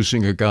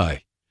introducing a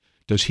guy.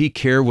 Does he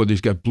care whether he's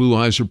got blue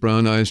eyes or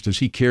brown eyes? Does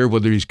he care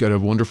whether he's got a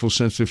wonderful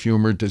sense of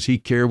humor? Does he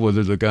care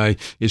whether the guy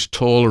is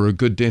tall or a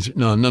good dancer?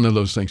 No, none of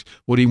those things.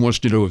 What he wants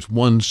to know is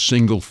one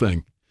single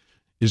thing.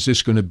 Is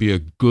this going to be a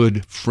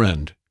good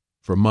friend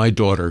for my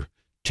daughter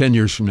 10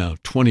 years from now,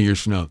 20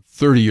 years from now,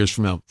 30 years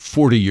from now,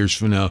 40 years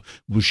from now?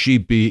 Will she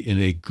be in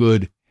a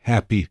good,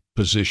 happy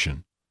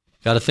position?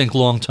 Got to think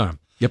long term.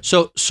 Yep.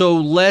 So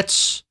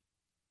let's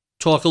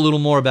talk a little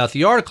more about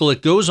the article.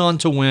 It goes on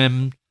to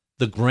win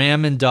the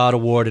Graham and Dodd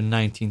Award in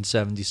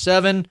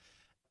 1977,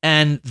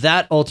 and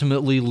that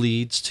ultimately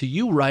leads to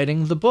you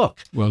writing the book.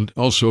 Well,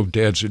 also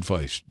Dad's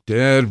advice.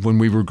 Dad, when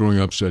we were growing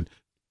up, said,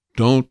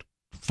 don't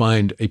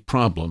find a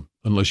problem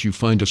unless you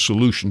find a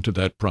solution to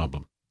that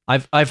problem.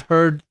 I've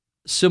heard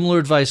similar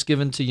advice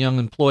given to young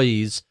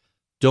employees.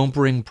 Don't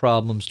bring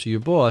problems to your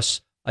boss.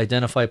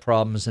 Identify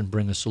problems and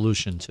bring a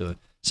solution to it.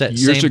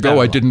 Years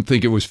ago, I didn't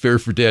think it was fair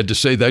for Dad to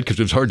say that because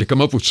it was hard to come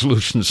up with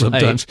solutions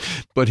sometimes.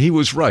 Right. But he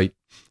was right.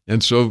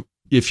 And so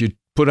if you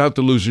put out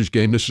the loser's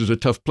game, this is a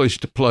tough place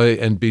to play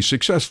and be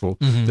successful,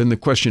 then the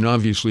question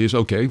obviously is,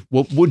 okay,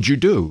 what would you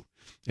do?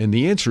 And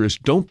the answer is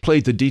don't play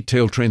the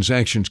detailed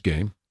transactions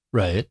game.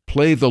 Right.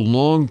 Play the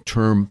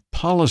long-term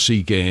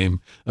policy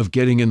game of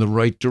getting in the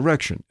right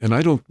direction. And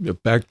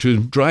back to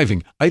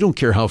driving, I don't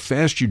care how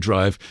fast you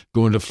drive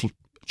going to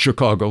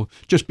Chicago,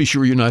 just be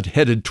sure you're not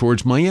headed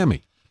towards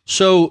Miami.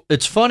 So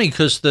it's funny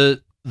because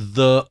the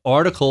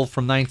article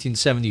from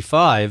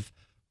 1975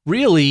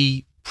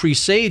 really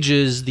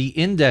presages the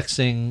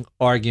indexing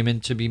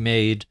argument to be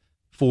made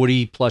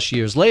 40 plus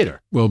years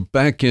later. Well,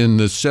 back in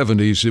the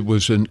 70s, it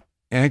was an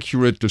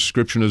accurate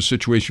description of the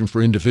situation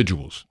for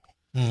individuals.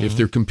 If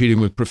they're competing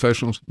with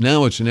professionals.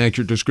 Now it's an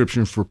accurate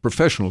description for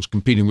professionals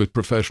competing with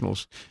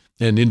professionals.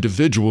 And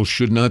individuals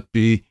should not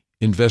be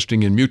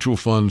investing in mutual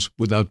funds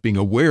without being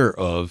aware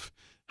of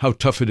how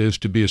tough it is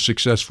to be a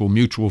successful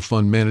mutual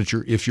fund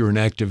manager if you're an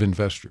active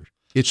investor.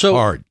 It's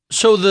hard.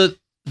 So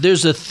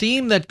there's a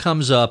theme that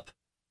comes up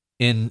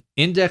in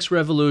Index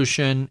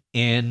Revolution,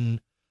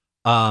 in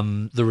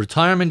the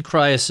retirement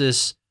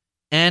crisis,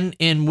 and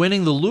in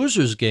winning the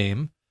loser's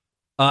game,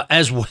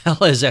 as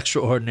well as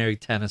extraordinary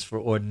tennis for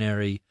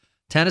ordinary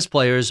tennis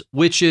players,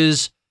 which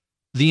is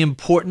the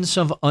importance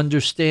of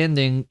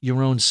understanding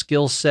your own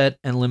skill set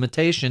and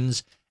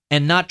limitations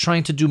and not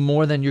trying to do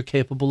more than you're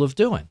capable of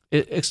doing.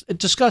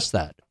 Discuss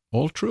that.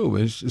 All true.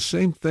 It's the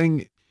same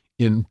thing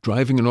in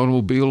driving an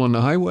automobile on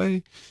the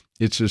highway.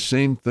 It's the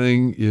same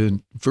thing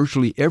in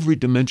virtually every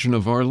dimension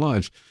of our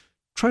lives.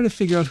 Try to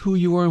figure out who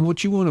you are and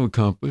what you want to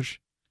accomplish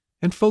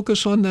and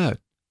focus on that.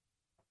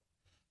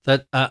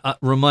 That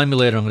remind me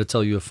later, I'm going to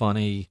tell you a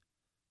funny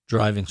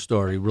driving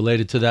story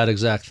related to that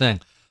exact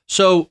thing.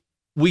 So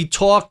we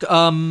talk,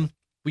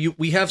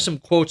 we have some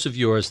quotes of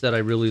yours that I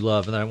really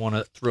love and I want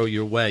to throw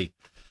your way.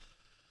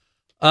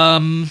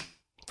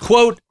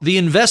 Quote, "The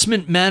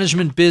investment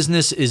management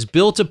business is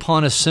built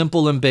upon a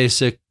simple and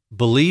basic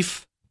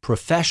belief: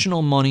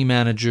 professional money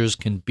managers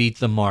can beat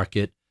the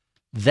market.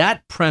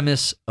 That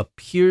premise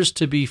appears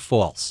to be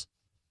false."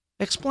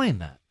 Explain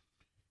that.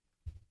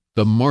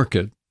 The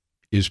market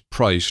is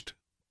priced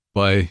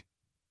by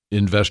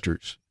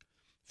investors.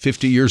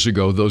 50 years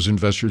ago, those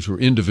investors were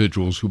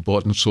individuals who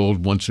bought and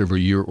sold once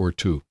every year or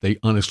two. They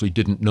honestly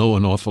didn't know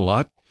an awful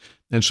lot,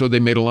 and so they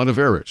made a lot of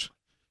errors.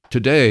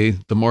 Today,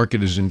 the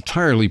market is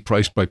entirely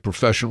priced by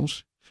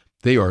professionals.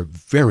 They are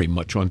very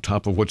much on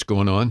top of what's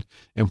going on,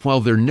 and while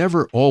they're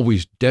never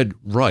always dead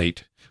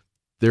right,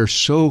 they're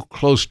so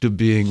close to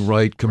being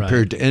right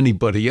compared to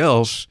anybody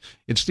else.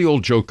 It's the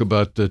old joke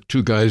about the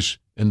two guys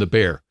and the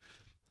bear.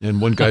 And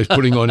one guy's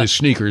putting on his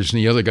sneakers, and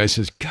the other guy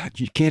says,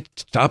 "God, you can't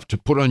stop to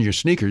put on your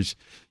sneakers.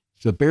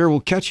 The bear will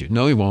catch you."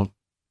 No, he won't.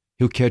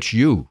 He'll catch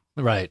you.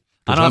 Right.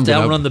 I don't have to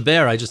outrun the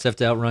bear. I just have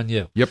to outrun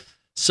you. Yep.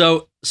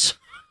 So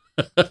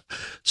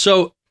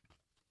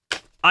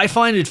I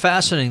find it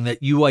fascinating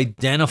that you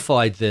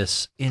identified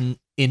this in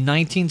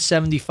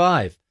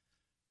 1975.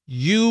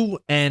 You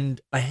and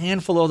a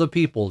handful of other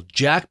people,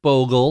 Jack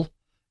Bogle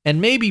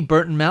and maybe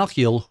Burton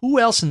Malkiel, who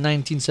else in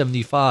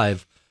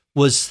 1975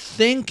 was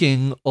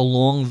thinking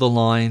along the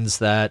lines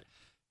that,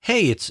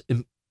 hey, it's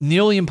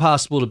nearly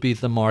impossible to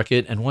beat the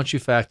market, and once you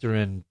factor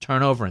in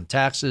turnover and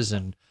taxes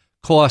and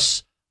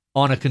costs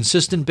on a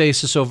consistent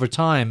basis over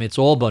time, it's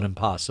all but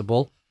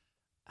impossible.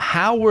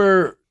 How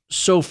were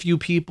so few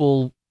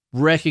people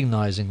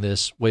recognizing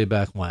this way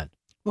back when?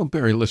 Well,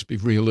 Barry, let's be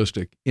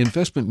realistic.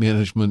 Investment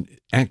management,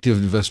 active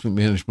investment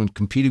management,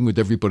 competing with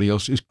everybody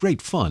else is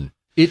great fun.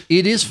 It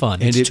is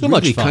fun. It's too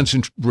much fun. And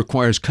it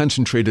requires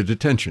concentrated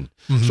attention.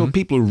 Mm-hmm. So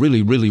people are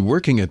really, really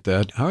working at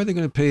that. How are they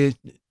going to pay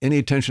any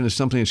attention to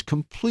something that's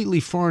completely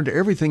foreign to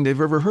everything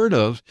they've ever heard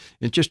of?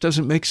 It just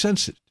doesn't make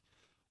sense.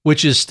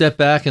 Which is step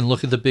back and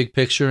look at the big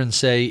picture and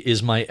say,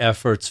 is my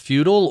efforts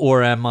futile,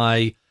 or am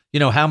I,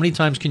 how many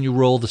times can you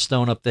roll the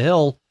stone up the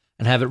hill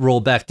and have it roll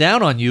back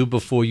down on you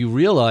before you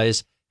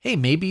realize, hey,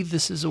 maybe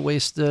this is a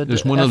wasted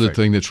There's one other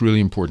thing that's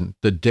really important.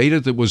 The data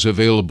that was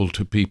available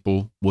to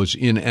people was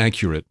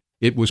inaccurate.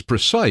 It was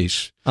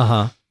precise,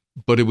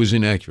 but it was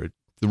inaccurate.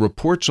 The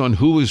reports on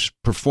who was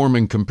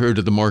performing compared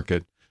to the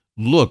market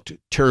looked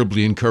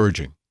terribly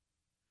encouraging.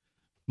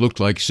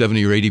 Looked like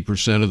 70 or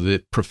 80% of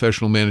the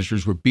professional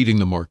managers were beating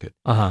the market.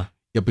 Yeah,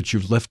 but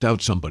you've left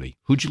out somebody.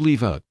 Who'd you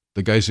leave out?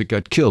 The guys that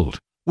got killed.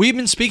 We've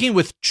been speaking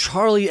with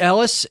Charlie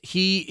Ellis.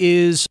 He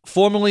is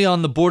formerly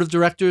on the board of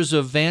directors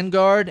of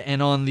Vanguard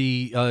and on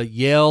the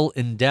Yale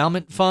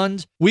Endowment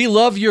Fund. We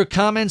love your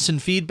comments and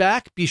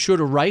feedback. Be sure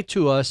to write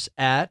to us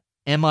at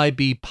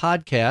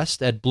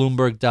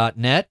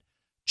mibpodcast@bloomberg.net.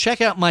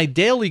 Check out my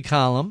daily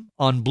column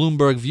on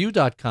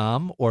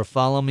BloombergView.com or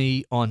follow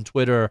me on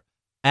Twitter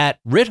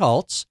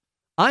 @Ritholtz.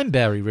 I'm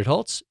Barry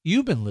Ritholtz.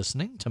 You've been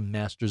listening to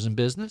Masters in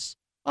Business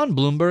on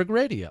Bloomberg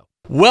Radio.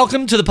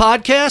 Welcome to the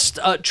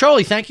podcast.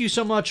 Charlie, thank you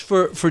so much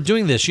for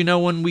doing this.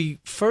 When we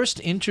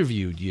first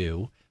interviewed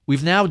you,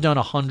 we've now done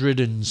 100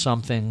 and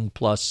something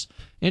plus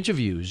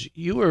interviews.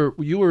 You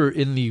were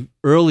in the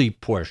early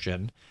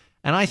portion,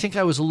 and I think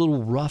I was a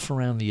little rough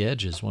around the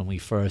edges when we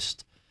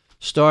first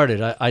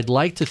started. I'd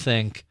like to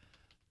think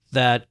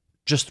that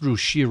just through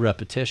sheer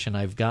repetition,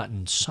 I've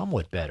gotten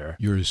somewhat better.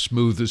 You're as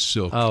smooth as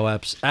silk. Oh,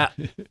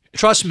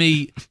 trust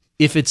me,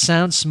 if it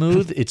sounds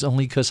smooth, it's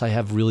only because I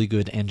have really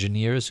good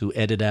engineers who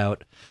edit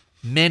out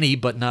many,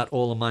 but not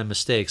all of my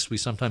mistakes. We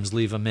sometimes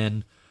leave them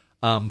in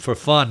for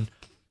fun.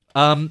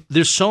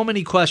 There's so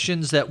many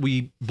questions that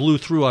we blew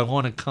through I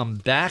want to come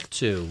back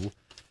to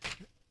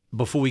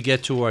before we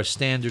get to our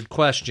standard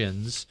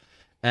questions.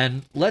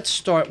 And let's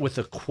start with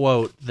a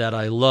quote that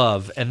I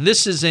love. And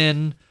this is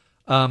in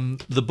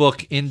the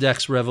book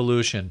Index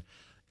Revolution.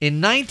 In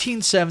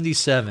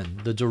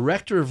 1977, the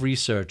director of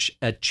research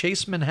at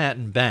Chase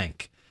Manhattan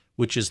Bank,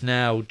 which is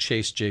now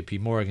Chase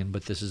JP Morgan,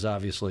 but this is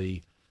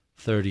obviously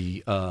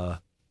 30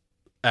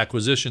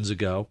 acquisitions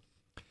ago,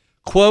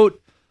 quote,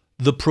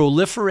 "The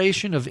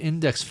proliferation of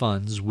index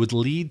funds would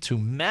lead to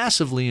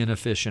massively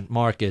inefficient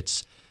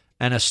markets,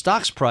 and a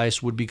stock's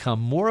price would become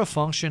more a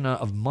function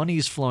of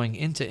monies flowing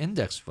into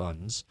index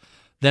funds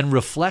than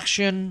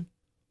reflection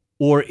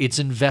or its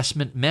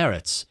investment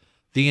merits.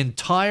 The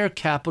entire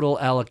capital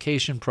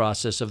allocation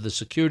process of the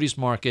securities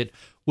market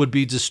would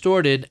be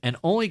distorted, and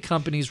only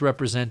companies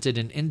represented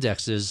in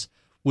indexes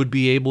would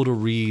be able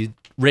to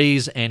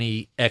raise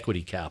any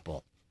equity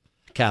capital."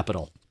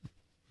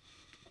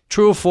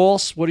 True or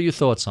false? What are your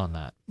thoughts on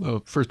that?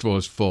 Well, first of all,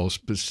 it's false.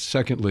 But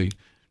secondly,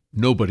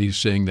 nobody's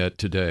saying that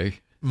today.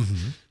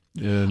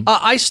 Mm-hmm. And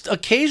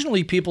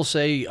Occasionally people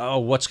say, "Oh,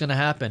 what's going to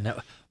happen?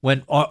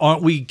 When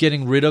aren't we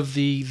getting rid of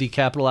the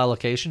capital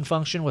allocation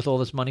function with all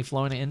this money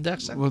flowing to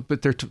indexing?" well,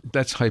 but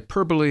that's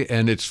hyperbole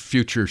and it's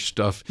future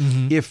stuff.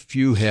 Mm-hmm. If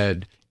you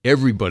had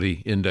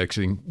everybody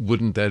indexing,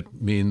 wouldn't that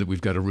mean that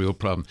we've got a real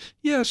problem?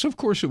 Yes, of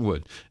course it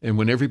would. And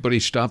when everybody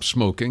stops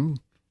smoking,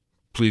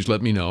 please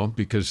let me know,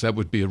 because that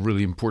would be a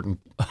really important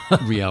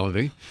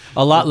reality.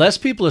 A lot less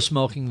people are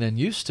smoking than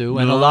used to,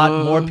 and a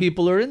lot more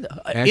people are in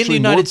the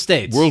United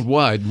States.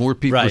 Worldwide, more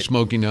people are Right.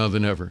 smoking now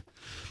than ever.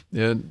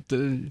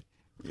 And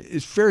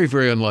it's very,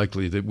 very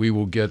unlikely that we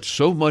will get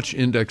so much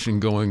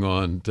indexing going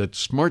on that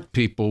smart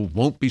people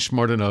won't be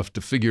smart enough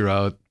to figure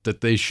out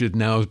that they should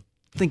now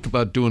think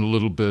about doing a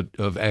little bit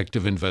of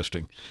active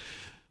investing.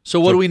 So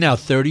what are we now?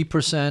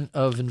 30%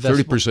 of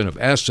investment? 30% of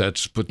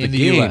assets, but In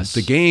the US.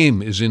 the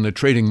game is in the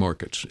trading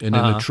markets. And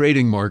in the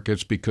trading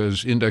markets,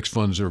 because index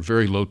funds are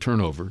very low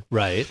turnover.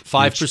 Right.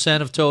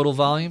 5% of total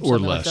volume? Or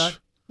something less. Like that?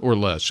 Or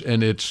less.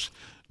 And it's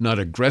not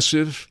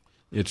aggressive.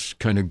 It's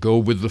kind of go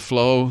with the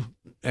flow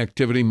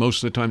activity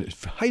most of the time.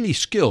 It's highly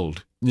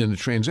skilled in the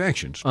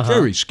transactions,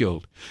 very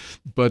skilled.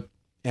 But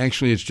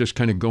actually, it's just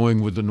kind of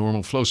going with the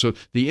normal flow. So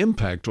the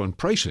impact on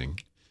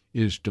pricing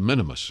is de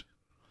minimis.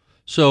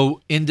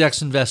 So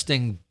index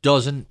investing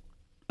doesn't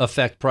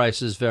affect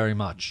prices very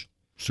much.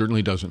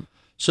 Certainly doesn't.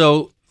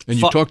 So And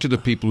you talk to the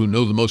people who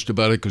know the most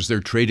about it because they're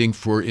trading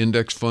for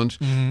index funds.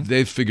 Mm-hmm.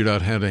 They've figured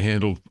out how to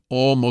handle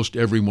almost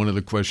every one of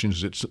the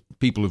questions that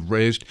people have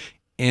raised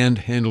and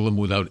handle them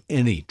without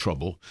any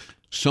trouble.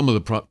 Some of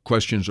the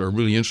questions are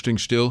really interesting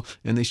still,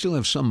 and they still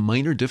have some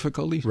minor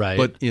difficulties. Right.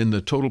 But in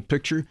the total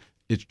picture,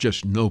 it's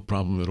just no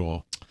problem at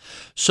all.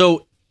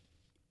 So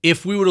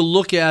if we were to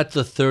look at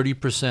the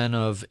 30%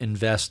 of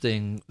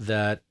investing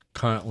that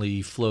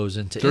currently flows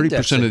into 30%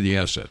 indexing, of the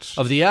assets.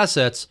 of the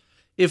assets,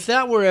 if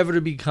that were ever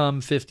to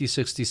become 50,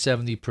 60,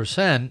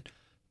 70%,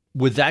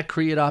 would that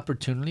create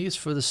opportunities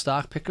for the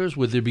stock pickers?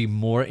 Would there be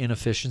more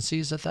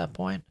inefficiencies at that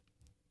point?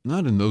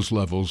 Not in those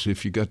levels.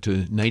 If you got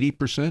to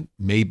 90%,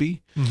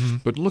 maybe. Mm-hmm.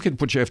 But look at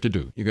what you have to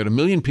do. You got 1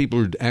 million people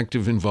who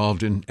are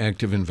involved in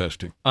active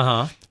investing.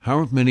 Uh-huh.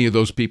 How many of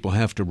those people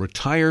have to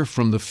retire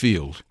from the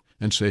field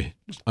and say,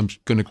 I'm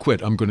going to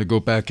quit. I'm going to go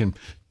back and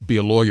be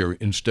a lawyer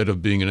instead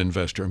of being an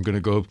investor. I'm going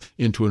to go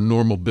into a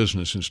normal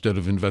business instead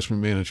of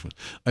investment management.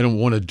 I don't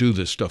want to do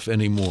this stuff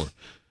anymore.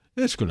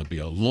 It's going to be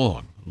a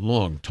long,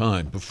 long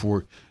time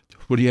before.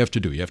 What do you have to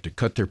do? You have to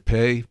cut their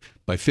pay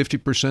by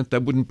 50%.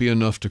 That wouldn't be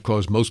enough to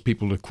cause most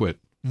people to quit.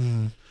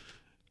 Mm.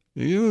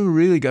 You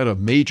really got a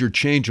major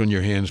change on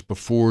your hands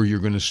before you're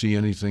going to see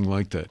anything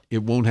like that.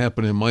 It won't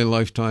happen in my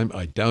lifetime.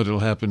 I doubt it'll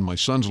happen in my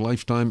son's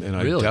lifetime,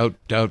 and Really? I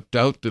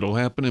doubt it'll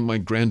happen in my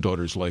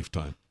granddaughter's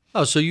lifetime.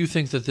 Oh, so you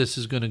think that this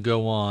is going to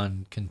go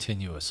on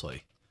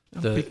continuously?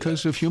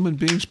 Because of human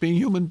beings being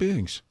human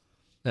beings.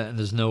 And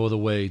there's no other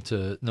way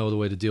to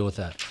deal with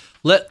that.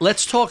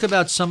 Let's talk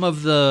about some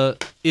of the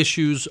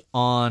issues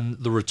on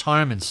the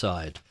retirement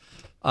side.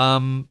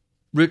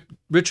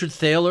 Richard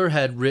Thaler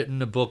had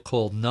written a book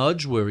called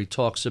Nudge, where he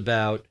talks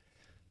about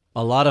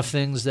a lot of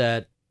things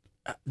that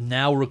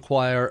now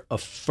require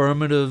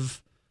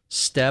affirmative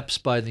steps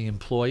by the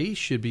employee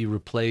should be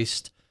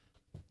replaced,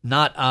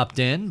 not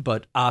opt-in,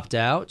 but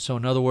opt-out. So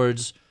in other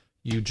words,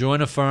 you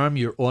join a firm,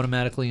 you're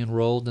automatically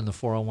enrolled in the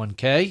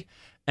 401k,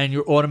 and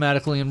you're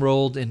automatically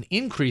enrolled in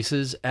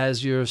increases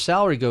as your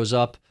salary goes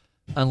up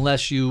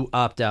unless you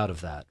opt out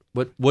of that.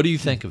 What do you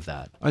think of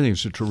that? I think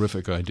it's a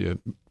terrific idea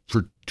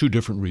for two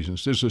different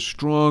reasons. There's a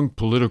strong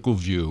political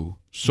view,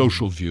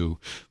 social view,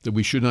 that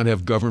we should not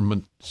have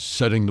government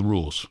setting the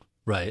rules.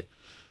 Right.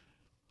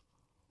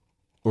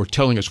 Or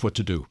telling us what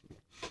to do.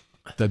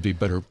 That'd be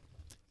better.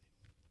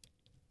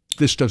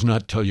 This does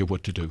not tell you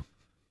what to do.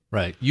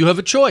 Right. You have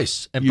a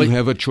choice. You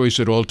have a choice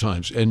at all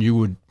times, and you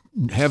would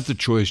have the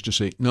choice to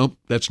say, nope,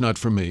 that's not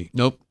for me.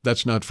 Nope,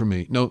 that's not for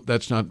me. Nope,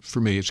 that's not for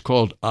me. It's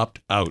called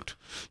opt-out.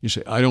 You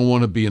say, I don't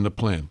want to be in the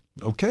plan.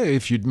 Okay,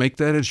 if you'd make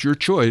that as your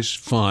choice,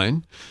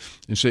 fine.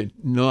 And say,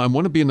 no, I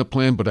want to be in the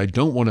plan, but I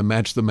don't want to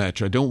match the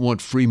match. I don't want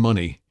free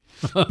money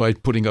by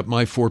putting up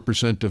my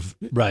 4% of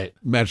right.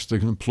 match the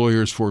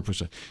employer's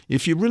 4%.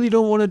 If you really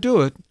don't want to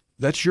do it,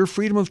 that's your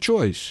freedom of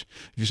choice.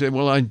 If you say,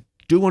 well, I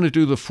do want to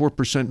do the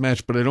 4%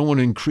 match, but I don't want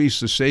to increase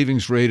the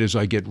savings rate as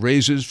I get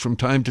raises from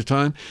time to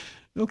time,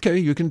 okay,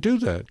 you can do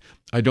that.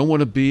 I don't want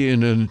to be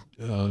in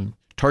a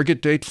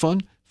target date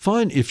fund.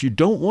 Fine. If you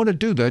don't want to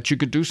do that, you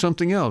could do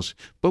something else.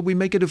 But we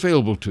make it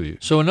available to you.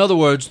 So in other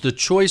words, the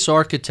choice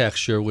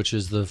architecture, which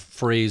is the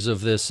phrase of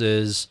this,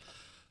 is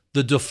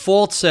the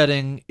default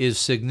setting is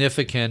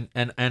significant.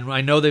 And I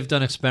know they've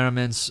done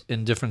experiments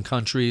in different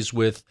countries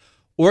with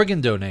organ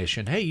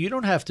donation. Hey, you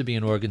don't have to be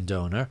an organ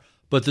donor,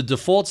 but the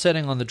default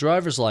setting on the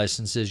driver's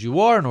license is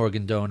you are an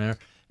organ donor,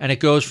 and it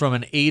goes from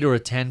an 8 or a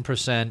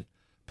 10%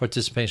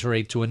 participation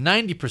rate to a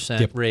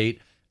 90%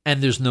 rate,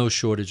 and there's no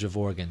shortage of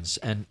organs.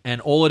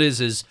 And all it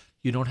is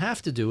You don't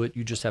have to do it.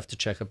 You just have to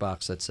check a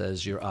box that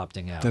says you're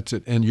opting out. That's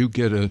it. And you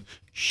get a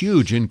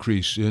huge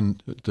increase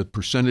in the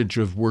percentage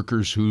of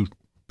workers who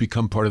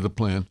become part of the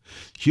plan,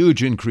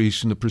 huge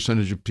increase in the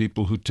percentage of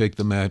people who take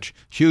the match,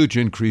 huge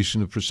increase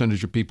in the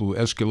percentage of people who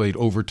escalate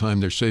over time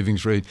their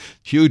savings rate,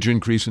 huge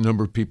increase in the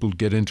number of people who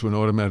get into an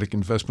automatic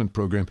investment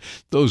program.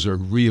 Those are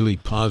really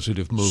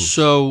positive moves.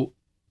 So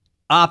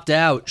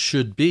opt-out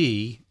should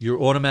be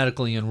you're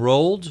automatically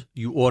enrolled,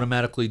 you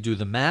automatically do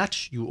the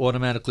match, you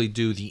automatically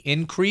do the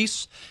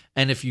increase,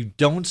 and if you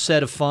don't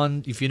set a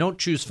fund, if you don't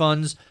choose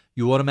funds,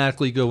 you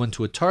automatically go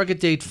into a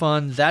target date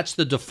fund. That's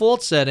the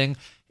default setting.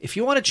 If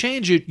you want to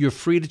change it, you're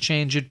free to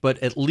change it, but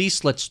at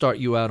least let's start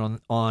you out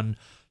on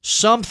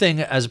something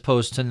as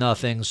opposed to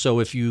nothing.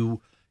 So if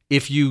you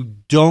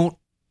don't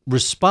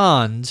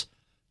respond,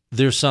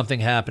 there's something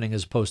happening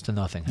as opposed to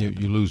nothing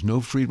happening. You lose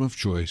no freedom of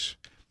choice,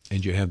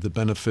 and you have the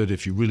benefit,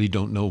 if you really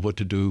don't know what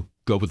to do,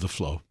 go with the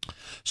flow.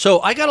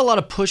 So I got a lot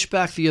of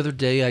pushback the other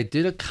day. I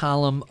did a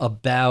column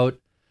about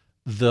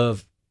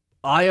the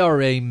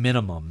IRA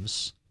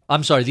minimums.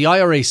 I'm sorry, the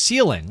IRA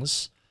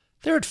ceilings.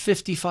 They're at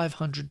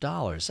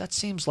 $5,500. That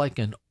seems like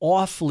an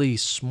awfully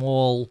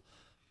small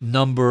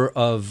number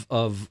of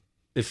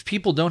if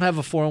people don't have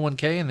a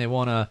 401k and they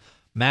want to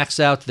max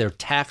out their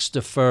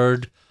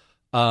tax-deferred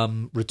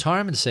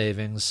retirement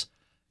savings,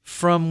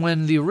 from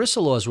when the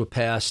ERISA laws were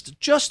passed,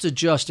 just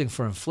adjusting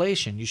for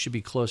inflation, you should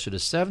be closer to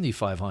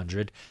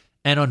 $7,500.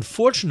 And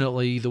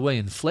unfortunately, the way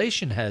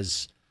inflation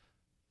has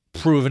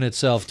proven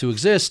itself to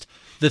exist,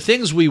 the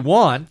things we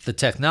want, the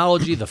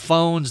technology, the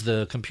phones,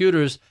 the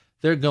computers,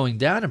 they're going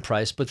down in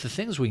price, but the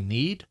things we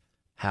need,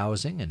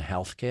 housing and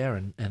healthcare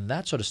and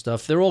that sort of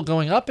stuff, they're all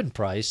going up in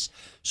price.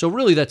 So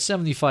really that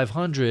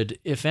 $7,500,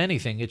 if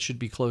anything, it should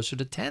be closer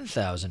to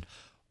 $10,000.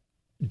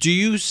 Do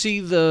you see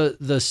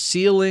the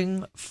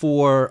ceiling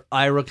for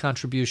IRA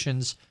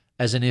contributions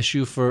as an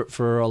issue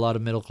for a lot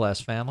of middle-class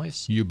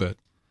families? You bet.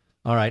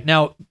 All right.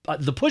 Now,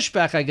 the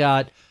pushback I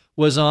got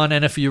was on,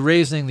 and if you're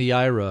raising the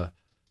IRA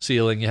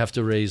ceiling, you have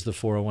to raise the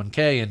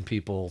 401k, and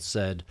people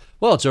said,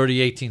 well, it's already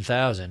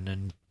 $18,000,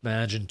 and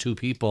imagine two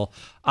people.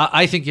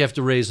 I think you have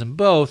to raise them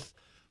both,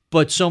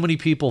 but so many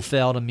people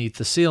fail to meet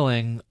the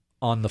ceiling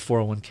on the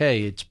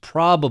 401k, it's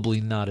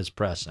probably not as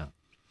pressing.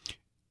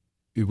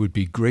 It would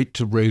be great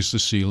to raise the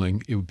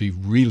ceiling. It would be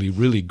really,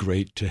 really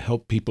great to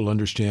help people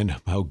understand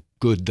how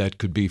good that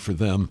could be for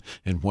them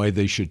and why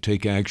they should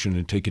take action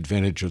and take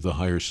advantage of the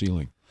higher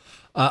ceiling.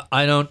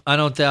 I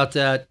don't doubt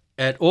that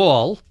at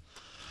all.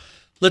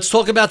 Let's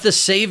talk about the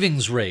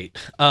savings rate.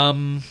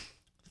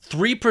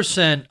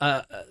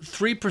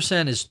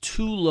 3% is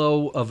too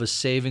low of a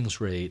savings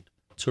rate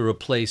to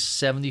replace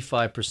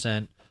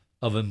 75%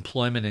 of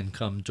employment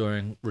income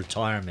during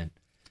retirement.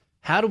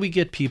 How do we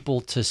get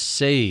people to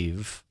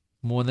save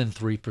more than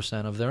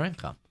 3% of their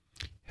income?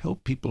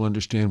 Help people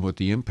understand what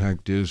the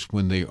impact is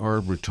when they are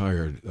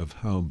retired, of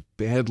how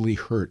badly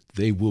hurt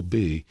they will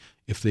be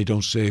if they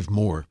don't save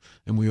more.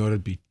 And we ought to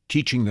be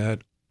teaching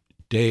that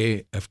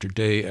day after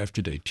day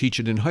after day. Teach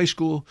it in high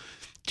school.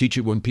 Teach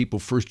it when people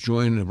first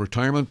join a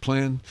retirement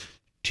plan.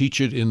 Teach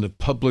it in the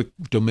public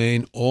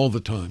domain all the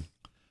time.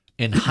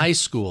 In high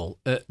school,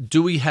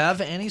 do we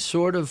have any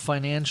sort of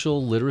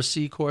financial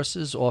literacy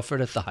courses offered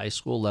at the high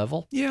school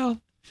level? Yeah,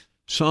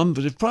 some.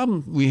 But the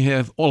problem we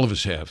have, all of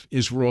us have,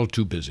 is we're all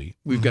too busy.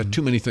 We've got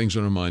too many things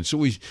on our minds.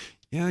 So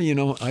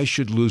I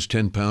should lose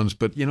 10 pounds,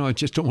 but, I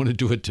just don't want to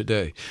do it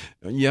today.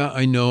 Yeah,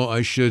 I know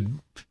I should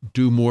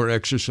do more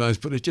exercise,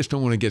 but I just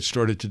don't want to get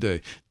started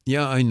today.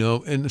 Yeah, I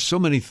know. And there's so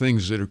many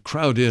things that are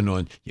crowd in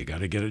on, you got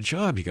to get a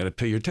job, you got to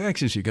pay your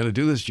taxes, you got to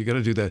do this, you got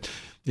to do that.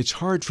 It's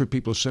hard for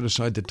people to set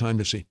aside the time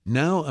to say,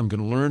 now I'm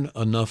going to learn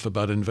enough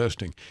about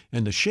investing.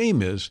 And the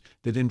shame is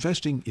that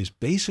investing is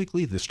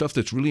basically the stuff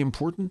that's really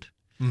important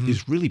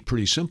is really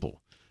pretty simple.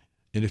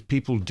 And if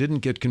people didn't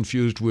get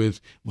confused with,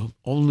 well,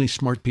 only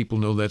smart people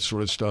know that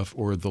sort of stuff,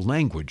 or the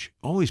language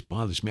always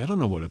bothers me. I don't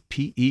know what a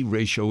PE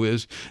ratio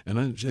is,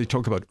 and they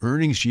talk about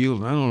earnings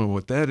yield, and I don't know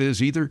what that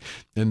is either.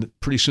 And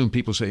pretty soon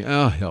people say,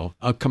 oh, hell,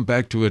 I'll come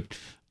back to it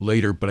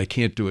later, but I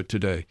can't do it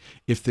today.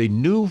 If they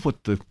knew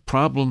what the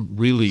problem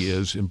really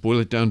is and boil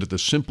it down to the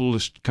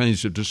simplest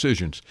kinds of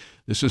decisions,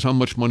 this is how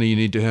much money you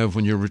need to have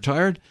when you're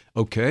retired.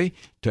 Okay,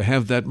 to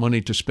have that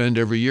money to spend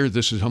every year,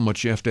 this is how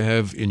much you have to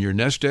have in your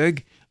nest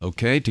egg.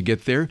 Okay, to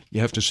get there, you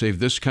have to save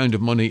this kind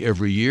of money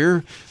every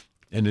year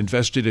and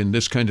invest it in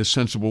this kind of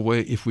sensible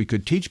way. If we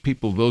could teach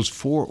people those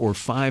 4 or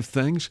 5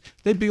 things,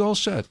 they'd be all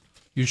set.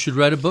 You should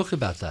write a book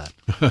about that.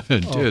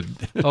 Did.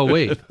 Oh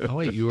wait,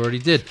 you already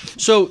did.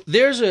 So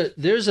there's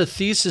a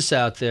thesis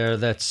out there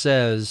that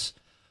says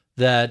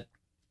that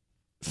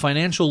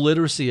financial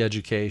literacy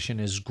education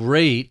is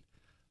great,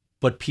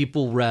 but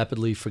people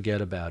rapidly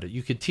forget about it.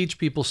 You could teach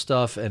people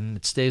stuff and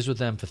it stays with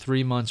them for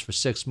 3 months, for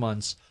 6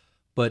 months,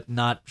 but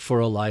not for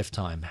a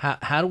lifetime.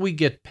 How do we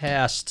get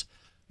past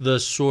the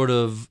sort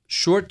of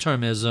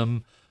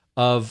short-termism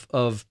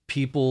of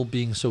people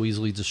being so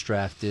easily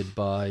distracted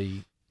by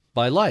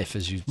life,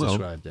 as you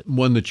described it?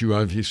 One that you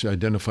obviously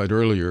identified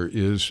earlier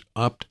is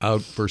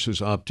opt-out versus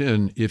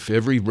opt-in. If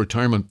every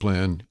retirement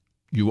plan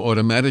you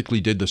automatically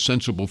did the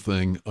sensible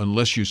thing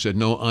unless you said,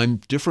 no, I'm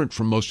different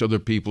from most other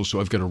people, so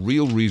I've got a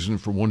real reason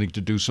for wanting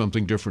to do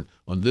something different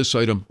on this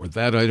item or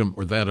that item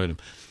or that item.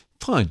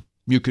 Fine.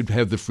 You could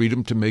have the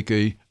freedom to make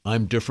a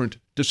I'm different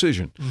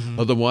decision.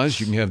 Otherwise,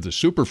 you can have the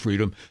super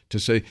freedom to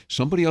say,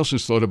 somebody else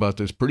has thought about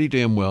this pretty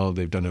damn well.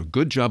 They've done a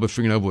good job of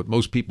figuring out what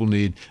most people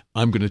need.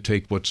 I'm going to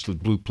take what's the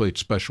blue plate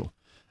special.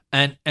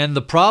 And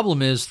the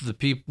problem is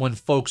when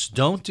folks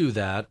don't do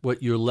that,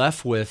 what you're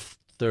left with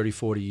 30,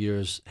 40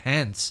 years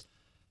hence,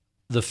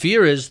 the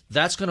fear is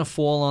that's going to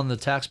fall on the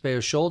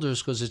taxpayer's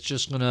shoulders because it's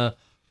just going to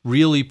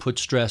really put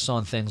stress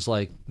on things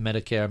like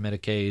Medicare,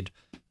 Medicaid,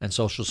 and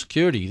Social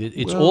Security.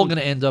 It's all going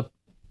to end up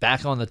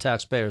back on the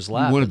taxpayer's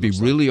lap. You want to be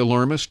really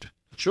alarmist?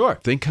 Sure.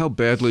 Think how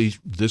badly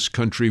this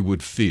country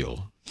would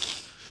feel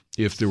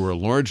if there were a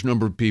large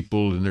number of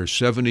people in their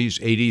 70s,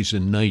 80s,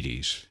 and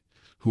 90s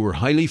who were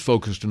highly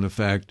focused on the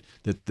fact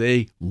that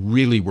they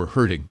really were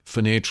hurting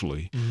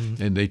financially.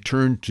 And they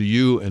turned to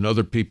you and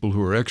other people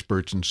who are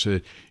experts and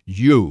said,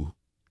 you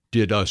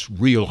did us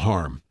real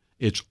harm.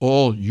 It's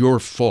all your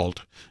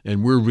fault,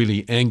 and we're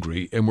really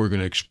angry, and we're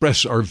going to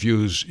express our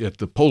views at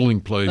the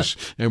polling place,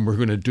 and we're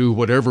going to do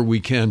whatever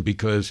we can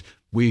because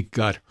we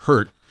got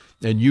hurt,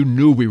 and you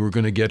knew we were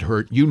going to get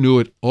hurt. You knew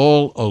it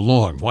all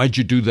along. Why'd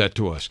you do that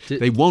to us?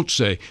 They won't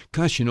say,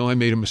 gosh, I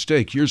made a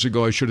mistake. Years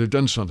ago, I should have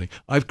done something.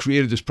 I've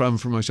created this problem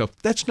for myself.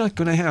 That's not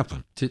going to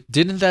happen.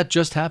 Didn't that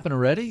just happen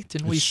already?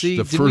 Didn't we see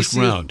the first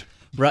round?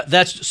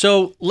 Right.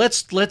 So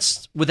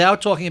let's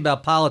without talking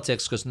about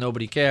politics, because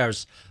nobody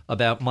cares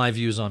about my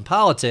views on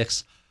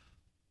politics.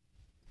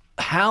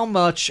 How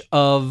much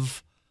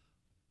of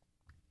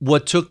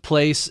what took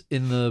place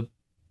in the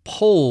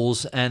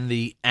polls and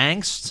the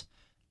angst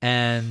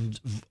and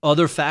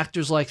other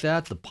factors like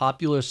that, the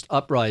populist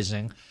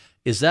uprising,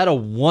 is that a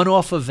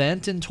one-off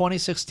event in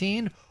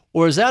 2016,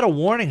 or is that a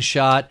warning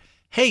shot?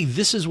 Hey,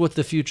 this is what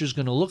the future is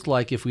going to look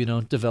like if we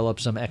don't develop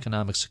some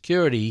economic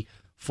security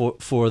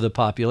for the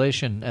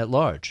population at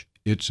large.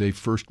 It's a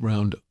first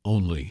round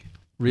only.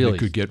 Really? It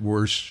could get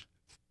worse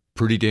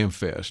pretty damn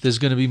fast. There's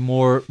going to be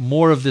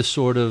more of this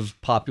sort of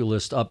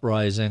populist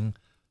uprising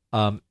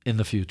in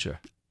the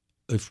future.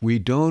 If we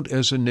don't,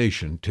 as a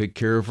nation, take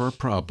care of our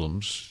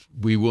problems,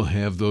 we will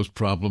have those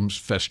problems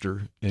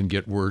fester and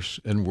get worse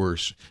and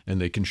worse,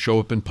 and they can show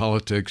up in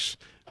politics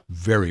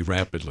very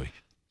rapidly.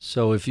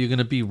 So if you're going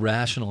to be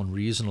rational and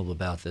reasonable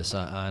about this,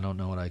 I don't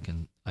know what I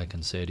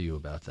can say to you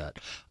about that.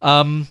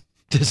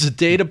 There's a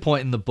data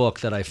point in the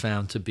book that I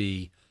found to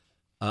be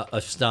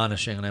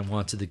astonishing, and I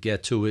wanted to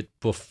get to it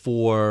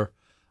before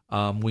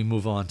we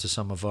move on to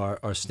some of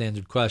our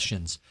standard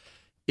questions.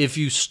 If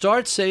you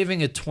start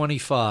saving at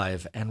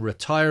 25 and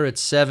retire at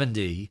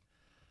 70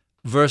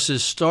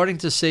 versus starting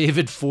to save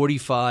at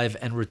 45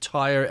 and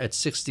retire at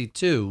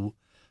 62,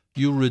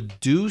 you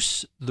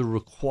reduce the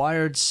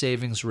required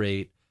savings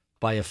rate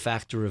by a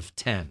factor of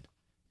 10.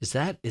 Is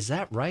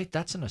that right?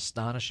 That's an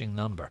astonishing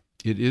number.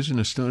 It is an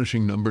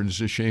astonishing number, and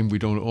it's a shame we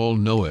don't all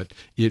know it.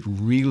 It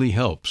really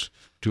helps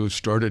to have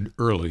started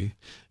early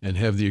and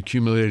have the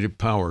accumulated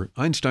power.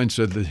 Einstein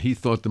said that he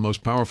thought the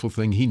most powerful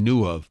thing he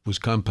knew of was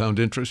compound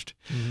interest,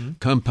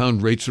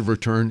 compound rates of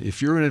return.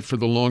 If you're in it for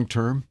the long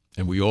term,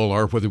 and we all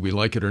are, whether we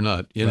like it or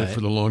not, in it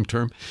for the long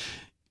term,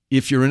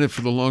 if you're in it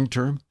for the long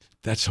term,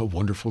 that's a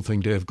wonderful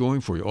thing to have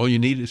going for you. All you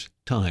need is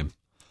time.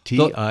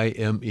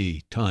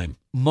 T-I-M-E, time.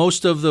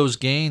 Most of those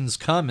gains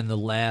come in the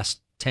last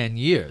 10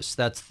 years.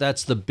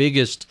 That's the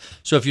biggest.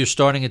 So if you're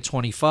starting at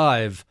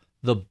 25,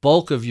 the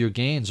bulk of your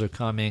gains are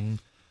coming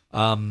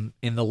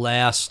in the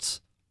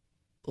last,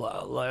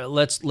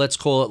 let's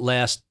call it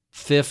last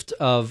fifth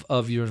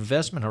of your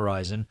investment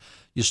horizon.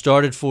 You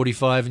start at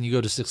 45 and you go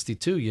to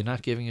 62. You're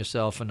not giving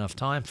yourself enough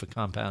time for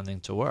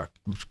compounding to work.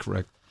 That's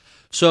correct.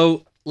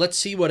 So let's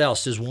see what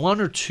else. There's one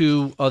or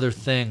two other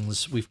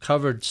things. We've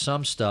covered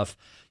some stuff.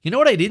 You know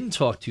what I didn't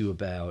talk to you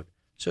about?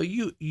 So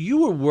you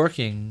were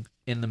working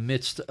in the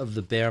midst of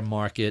the bear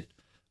market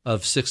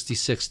of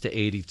 66 to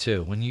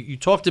 82. When you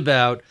talked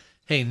about,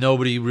 hey,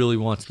 nobody really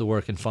wants to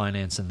work in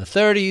finance in the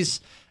 30s,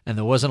 and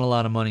there wasn't a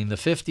lot of money in the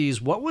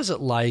 50s. What was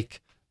it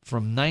like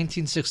from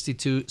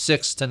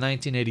 1966 to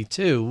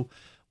 1982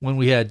 when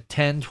we had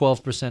 10,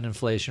 12%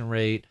 inflation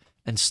rate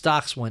and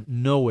stocks went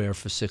nowhere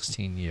for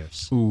 16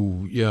 years?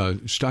 Ooh, yeah.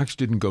 Stocks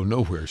didn't go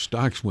nowhere.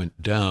 Stocks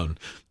went down.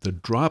 The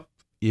drop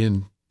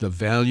in the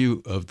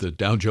value of the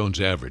Dow Jones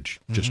average,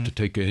 just to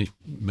take a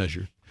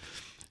measure,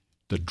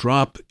 the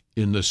drop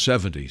in the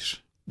 70s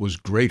was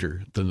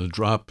greater than the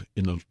drop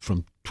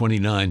from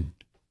 29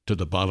 to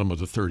the bottom of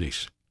the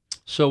 30s.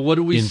 So what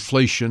do we...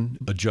 Inflation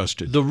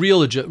adjusted. The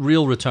real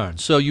return.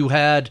 So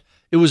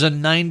it was a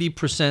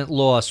 90%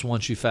 loss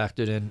once you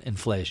factored in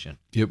inflation.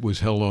 It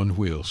was hell on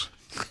wheels.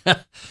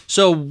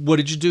 So what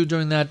did you do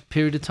during that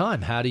period of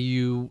time? How do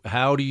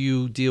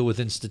you deal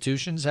with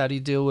institutions? How do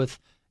you deal with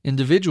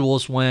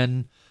individuals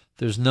when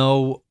there's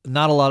not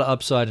a lot of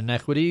upside in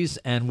equities,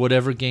 and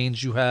whatever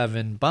gains you have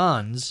in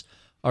bonds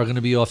are going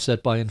to be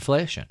offset by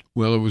inflation.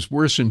 Well, it was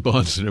worse in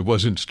bonds than it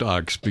was in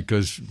stocks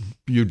because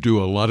you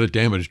do a lot of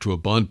damage to a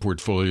bond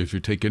portfolio if you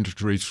take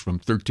interest rates from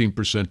 13%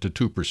 to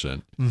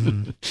 2%.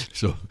 Mm-hmm.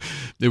 So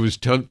it was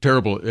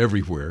terrible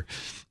everywhere.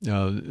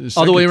 All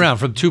the way around,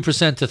 from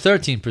 2% to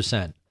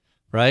 13%,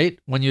 right?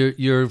 When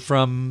you're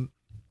from...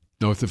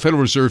 No, if the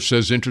Federal Reserve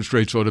says interest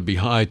rates ought to be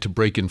high to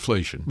break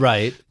inflation.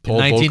 Right. Paul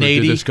Volcker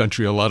did this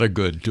country a lot of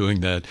good doing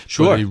that.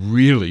 Sure. But he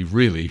really,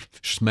 really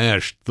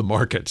smashed the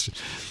markets.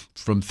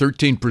 From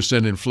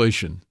 13%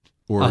 inflation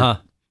or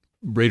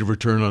rate of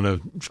return on a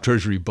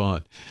Treasury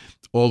bond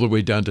all the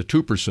way down to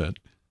 2%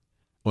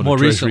 on More a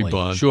Treasury recently,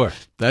 bond. sure.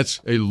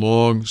 That's a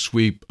long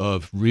sweep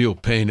of real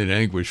pain and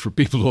anguish for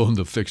people who own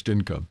the fixed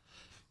income.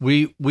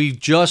 We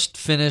just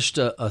finished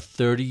a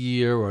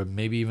 30-year or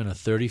maybe even a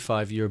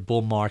 35-year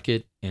bull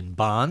market in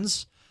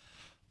bonds.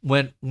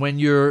 When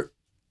you're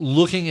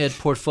looking at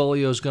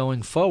portfolios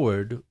going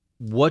forward,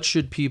 what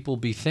should people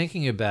be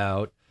thinking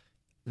about?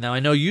 Now,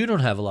 I know you don't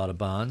have a lot of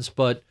bonds,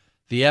 but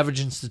the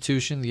average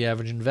institution, the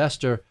average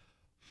investor,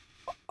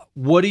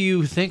 what do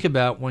you think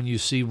about when you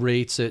see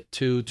rates at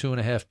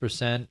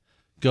 2.5%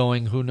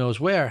 going who knows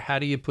where? How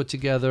do you put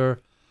together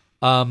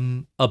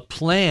a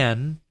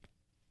plan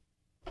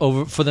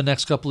for the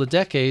next couple of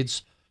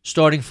decades,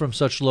 starting from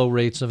such low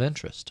rates of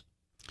interest?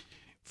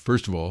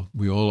 First of all,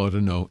 we all ought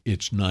to know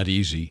it's not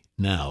easy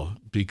now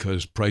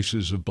because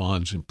prices of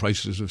bonds and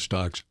prices of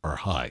stocks are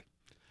high.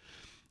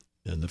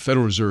 And the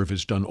Federal Reserve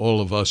has done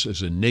all of us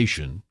as a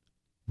nation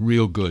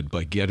real good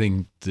by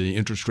getting the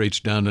interest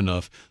rates down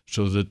enough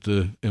so that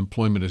the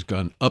employment has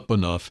gone up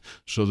enough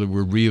so that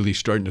we're really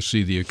starting to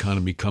see the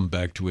economy come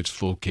back to its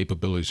full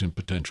capabilities and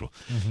potential.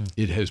 Mm-hmm.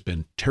 It has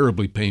been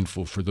terribly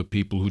painful for the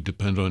people who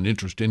depend on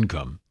interest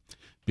income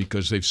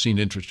because they've seen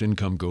interest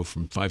income go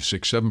from 5,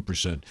 6,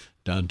 7%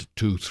 down to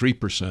 2,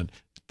 3%.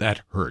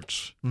 That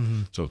hurts.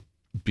 Mm-hmm. So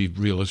be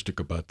realistic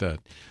about that.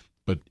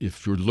 But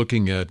if you're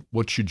looking at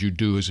what should you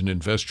do as an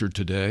investor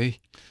today,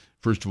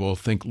 first of all,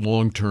 think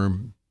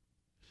long-term.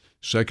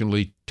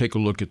 Secondly, take a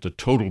look at the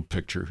total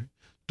picture.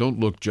 Don't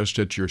look just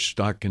at your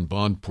stock and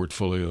bond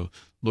portfolio.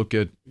 Look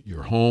at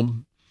your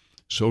home,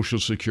 Social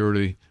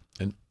Security,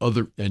 and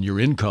your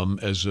income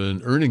as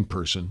an earning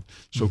person,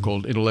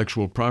 so-called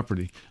intellectual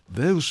property.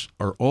 Those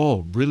are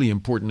all really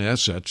important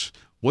assets.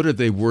 What are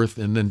they worth?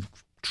 And then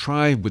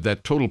try with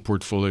that total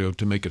portfolio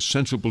to make a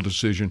sensible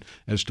decision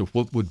as to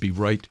what would be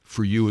right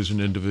for you as an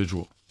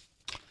individual,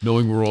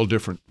 knowing we're all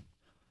different.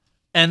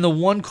 And the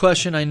one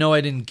question I know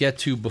I didn't get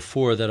to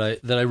before that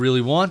I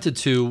really wanted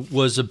to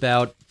was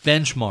about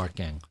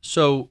benchmarking.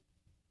 So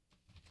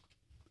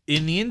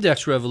in the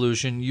index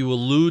revolution, you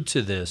allude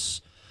to this.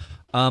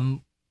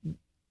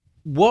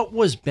 What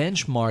was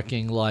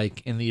benchmarking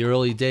like in the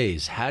early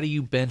days? How do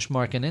you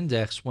benchmark an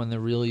index when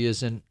there really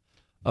isn't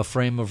a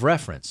frame of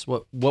reference?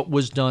 What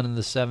was done in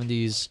the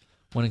 70s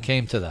when it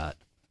came to that?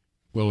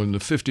 Well, in the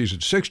 50s and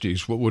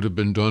 60s, what would have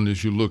been done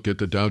is you look at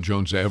the Dow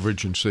Jones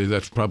average and say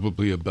that's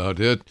probably about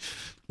it,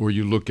 or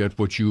you look at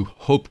what you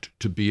hoped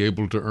to be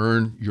able to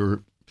earn,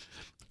 your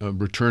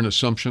return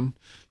assumption,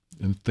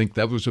 and think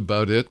that was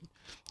about it.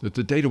 That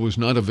the data was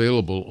not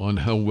available on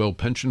how well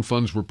pension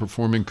funds were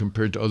performing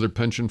compared to other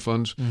pension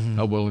funds,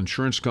 how well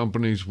insurance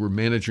companies were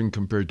managing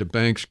compared to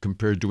banks,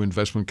 compared to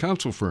investment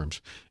counsel firms.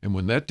 And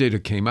when that data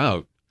came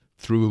out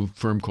through a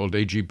firm called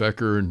A.G.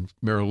 Becker and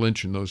Merrill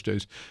Lynch in those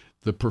days,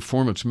 the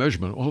performance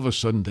measurement, all of a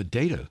sudden the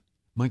data,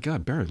 my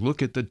God, Barry,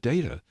 look at the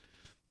data.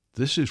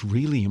 This is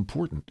really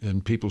important.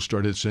 And people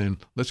started saying,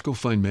 let's go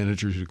find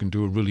managers who can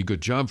do a really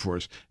good job for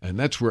us. And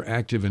that's where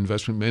active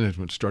investment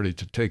management started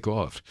to take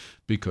off.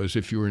 Because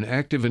if you were an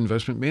active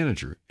investment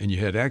manager and you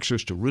had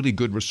access to really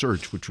good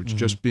research, which was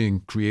just being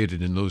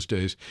created in those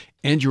days,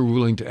 and you're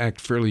willing to act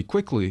fairly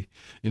quickly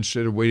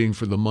instead of waiting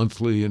for the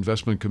monthly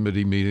investment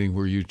committee meeting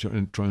where you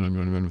try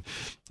and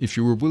if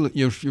you were willing,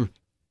 if you're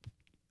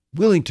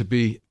willing to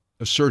be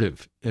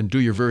assertive and do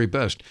your very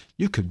best,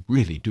 you could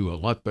really do a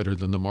lot better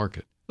than the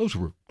market. Those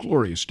were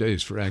glorious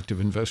days for active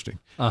investing,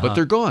 but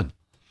they're gone.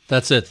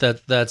 That's it.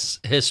 That's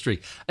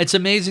history. It's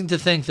amazing to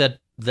think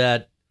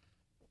that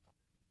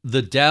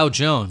the Dow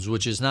Jones,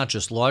 which is not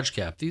just large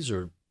cap, these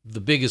are the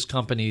biggest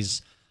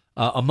companies,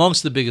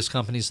 amongst the biggest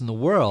companies in the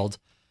world,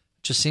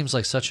 just seems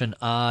like such an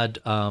odd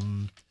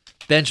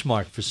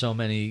benchmark for so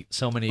many.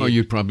 Oh,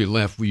 you'd probably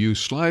laugh. We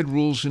used slide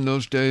rules in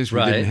those days.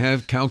 We didn't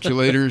have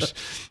calculators.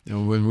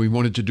 When we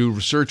wanted to do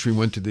research, we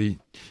went to the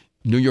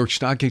New York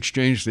Stock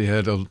Exchange. They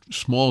had a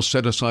small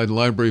set-aside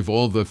library of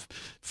all the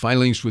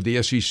filings with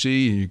the SEC,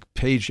 and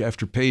page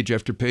after page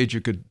after page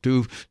you could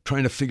do,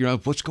 trying to figure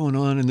out what's going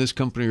on in this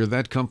company or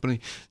that company.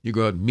 You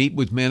go out and meet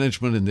with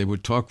management, and they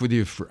would talk with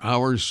you for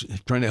hours,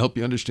 trying to help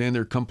you understand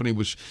their company.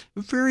 Was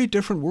a very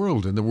different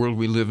world than the world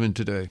we live in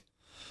today.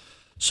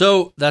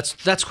 So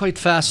that's quite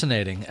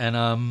fascinating,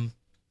 and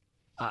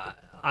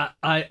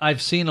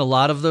I've seen a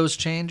lot of those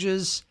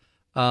changes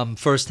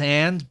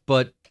firsthand,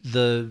 but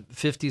the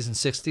 50s and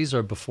 60s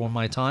are before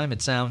my time.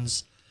 It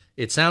sounds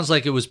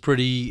like it was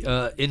pretty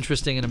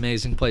interesting and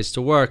amazing place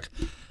to work.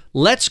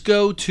 Let's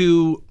go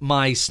to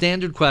my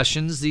standard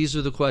questions. These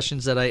are the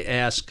questions that I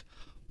ask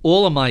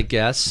all of my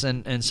guests,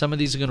 and some of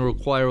these are going to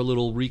require a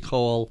little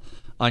recall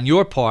on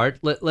your part.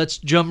 Let's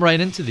jump right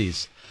into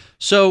these.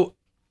 So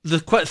the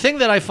thing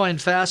that I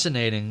find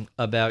fascinating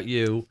about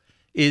you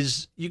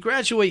is you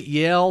graduate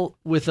Yale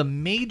with a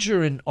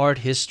major in art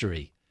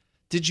history.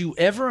 Did you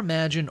ever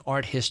imagine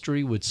art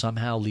history would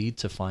somehow lead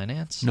to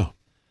finance? No.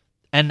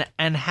 And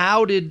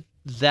how did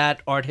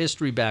that art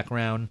history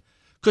background,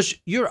 because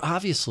you're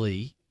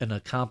obviously an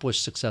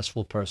accomplished,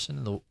 successful person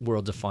in the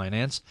world of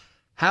finance,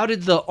 how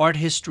did the art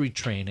history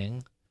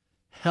training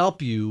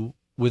help you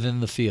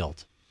within the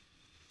field?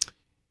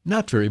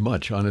 Not very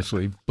much,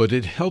 honestly, but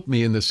it helped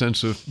me in the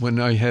sense of when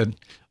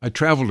I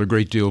traveled a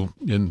great deal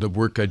in the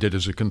work I did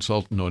as a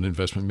consultant on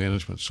investment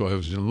management. So I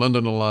was in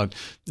London a lot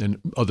and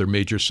other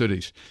major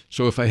cities.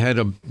 So if I had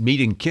a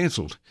meeting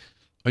canceled,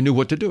 I knew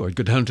what to do. I'd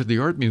go down to the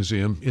art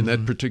museum in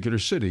that particular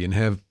city and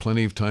have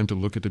plenty of time to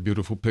look at the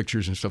beautiful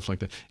pictures and stuff like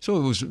that. So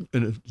it was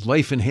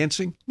life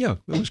enhancing. Yeah,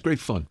 it was great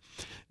fun.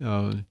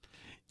 It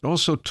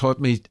also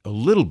taught me a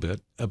little bit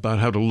about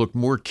how to look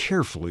more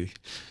carefully,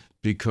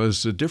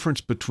 because the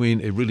difference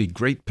between a really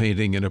great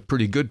painting and a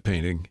pretty good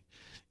painting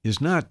is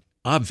not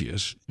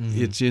obvious.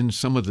 It's in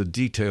some of the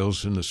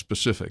details and the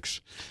specifics.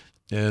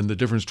 And the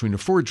difference between a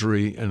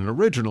forgery and an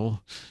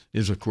original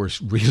is, of course,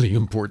 really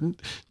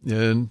important.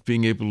 And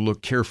being able to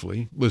look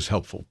carefully was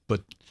helpful.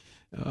 But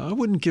I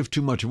wouldn't give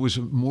too much. It was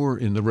more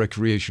in the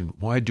recreation.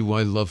 Why do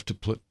I love to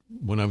play?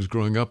 When I was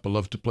growing up, I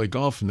loved to play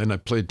golf, and then I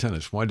played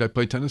tennis. Why did I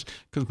play tennis?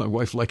 Because my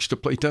wife likes to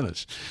play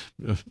tennis.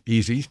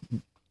 Easy.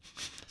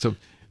 So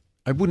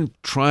I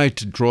wouldn't try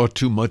to draw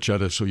too much out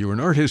of it. So you were an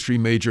art history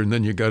major, and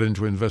then you got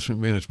into investment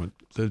management.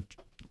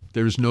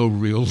 There's no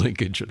real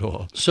linkage at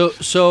all.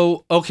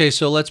 So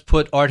let's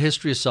put art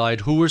history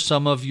aside. Who were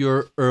some of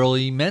your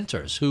early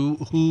mentors?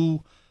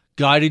 Who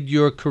guided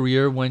your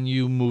career when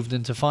you moved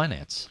into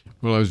finance?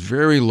 Well, I was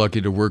very lucky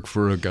to work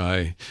for a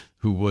guy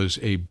who was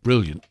a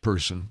brilliant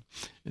person,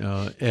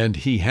 and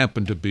he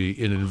happened to be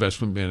in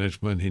investment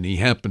management, and he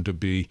happened to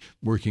be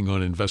working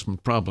on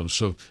investment problems.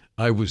 So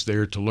I was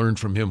there to learn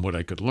from him what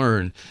I could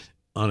learn.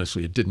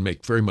 Honestly, it didn't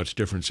make very much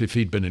difference. If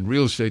he'd been in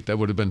real estate, that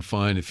would have been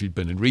fine. If he'd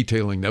been in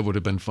retailing, that would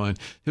have been fine.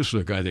 This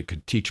was a guy that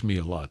could teach me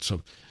a lot.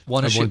 So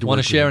want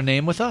to share a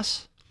name with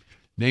us?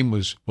 Name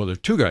was, well, there are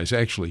two guys,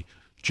 actually.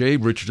 J.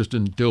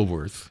 Richardson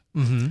Dilworth.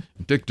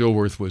 Dick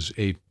Dilworth was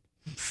a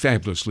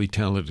fabulously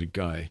talented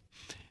guy.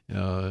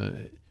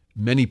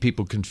 Many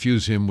people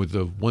confuse him with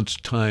the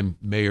once-time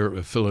mayor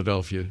of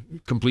Philadelphia,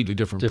 completely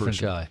different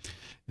person. Guy.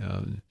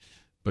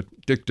 But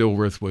Dick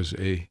Dilworth was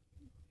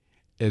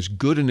as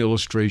good an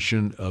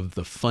illustration of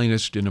the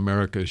finest in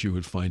America as you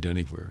would find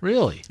anywhere.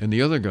 Really? And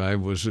the other guy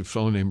was a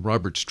fellow named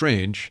Robert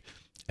Strange,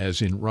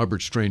 as in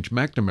Robert Strange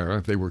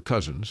McNamara. They were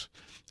cousins.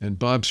 And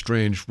Bob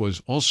Strange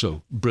was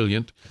also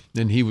brilliant,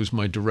 and he was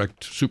my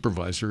direct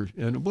supervisor,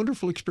 and a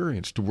wonderful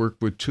experience to work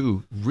with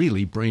two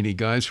really brainy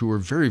guys who were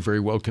very, very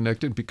well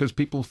connected because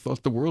people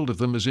thought the world of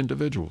them as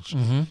individuals.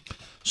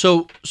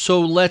 So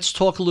let's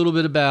talk a little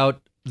bit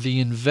about the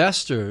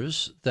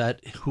investors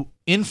who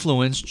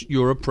influenced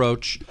your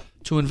approach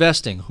to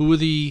investing. Who are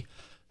the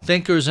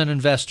thinkers and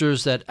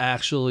investors that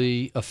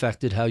actually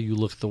affected how you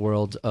look at the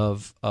world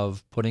of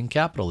putting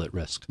capital at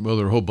risk? Well,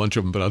 there are a whole bunch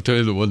of them, but I'll tell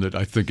you the one that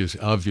I think is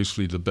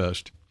obviously the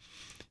best.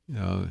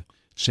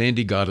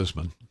 Sandy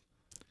Gottesman,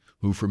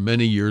 who for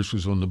many years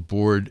was on the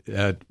board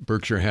at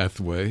Berkshire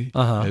Hathaway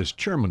as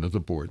chairman of the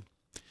board.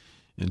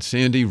 And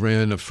Sandy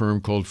ran a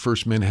firm called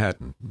First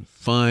Manhattan,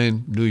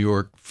 fine New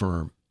York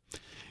firm.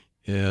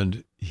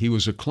 And he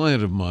was a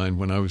client of mine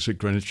when I was at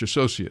Greenwich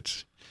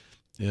Associates.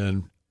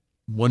 And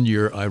one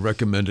year, I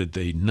recommended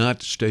they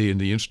not stay in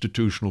the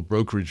institutional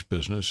brokerage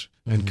business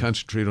and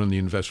concentrate on the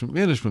investment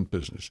management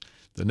business.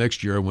 The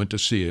next year, I went to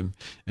see him,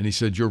 and he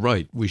said, "You're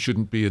right. We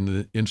shouldn't be in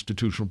the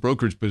institutional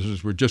brokerage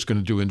business. We're just going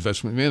to do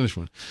investment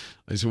management."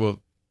 I said,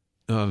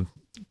 "Well,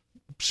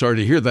 sorry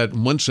to hear that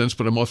in one sense,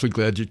 but I'm awfully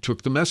glad you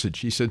took the message."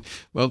 He said,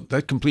 "Well,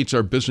 that completes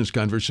our business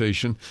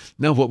conversation.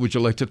 Now, what would you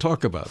like to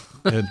talk about?"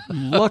 And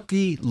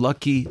lucky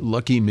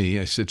me,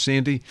 I said,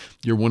 "Sandy,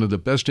 you're one of the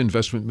best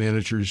investment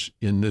managers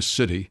in this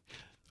city.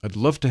 I'd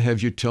love to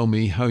have you tell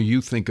me how you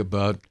think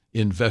about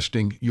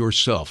investing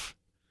yourself."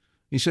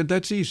 He said,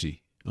 "That's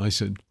easy." I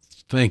said,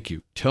 "Thank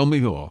you. Tell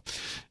me all."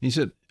 He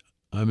said,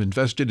 "I'm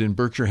invested in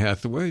Berkshire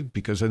Hathaway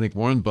because I think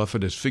Warren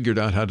Buffett has figured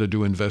out how to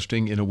do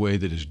investing in a way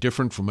that is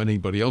different from what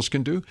anybody else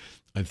can do.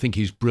 I think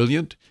he's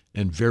brilliant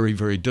and very,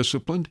 very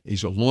disciplined.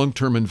 He's a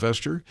long-term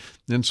investor,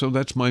 and so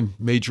that's my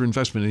major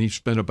investment." And he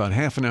spent about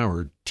half an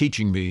hour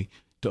teaching me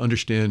to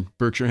understand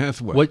Berkshire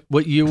Hathaway.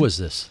 What year was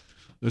this?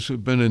 This would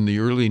have been in the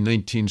early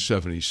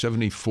 1970s,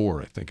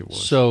 74, I think it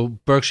was. So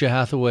Berkshire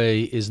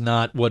Hathaway is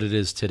not what it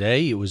is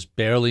today. It was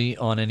barely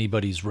on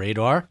anybody's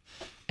radar.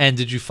 And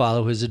did you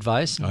follow his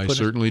advice? I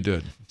certainly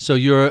did. So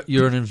you're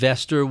an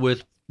investor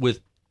with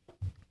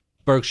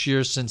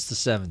Berkshire since the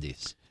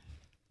 70s.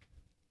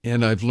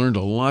 And I've learned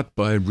a lot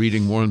by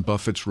reading Warren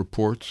Buffett's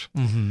reports.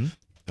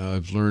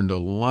 I've learned a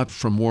lot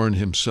from Warren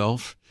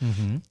himself,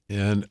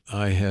 and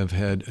I have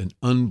had an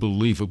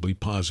unbelievably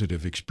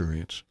positive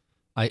experience.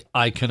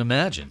 I can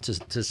imagine,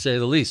 to say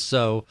the least.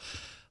 So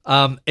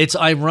it's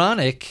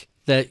ironic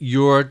that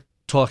you're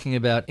talking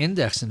about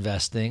index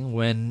investing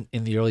when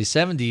in the early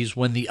 70s,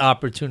 when the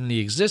opportunity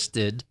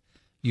existed,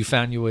 you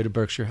found your way to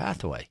Berkshire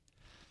Hathaway.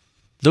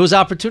 Those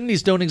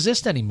opportunities don't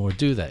exist anymore,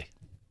 do they?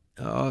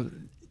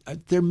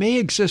 There may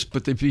exist,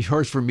 but they'd be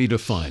hard for me to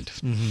find.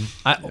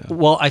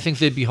 Well, I think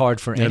they'd be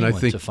hard for anyone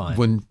to find.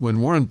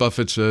 When Warren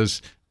Buffett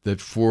says that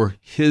for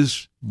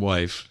his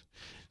wife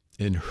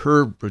in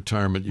her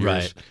retirement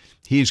years,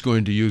 he's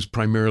going to use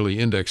primarily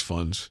index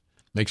funds,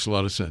 makes a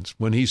lot of sense.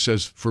 When he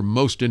says for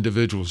most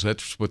individuals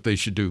that's what they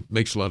should do,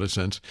 makes a lot of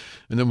sense.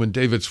 And then when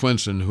David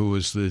Swensen, who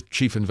is the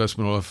chief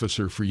investment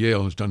officer for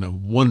Yale, has done a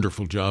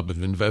wonderful job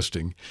of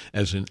investing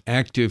as an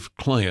active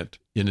client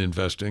in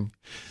investing,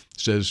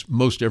 says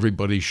most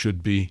everybody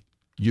should be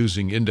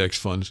using index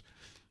funds,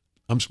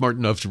 I'm smart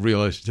enough to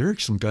realize there are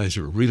some guys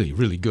who are really,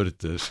 really good at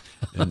this,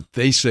 and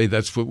they say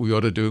that's what we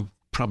ought to do.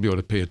 Probably ought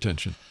to pay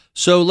attention.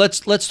 So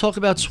let's talk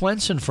about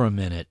Swensen for a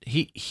minute.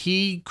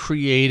 He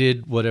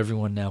created what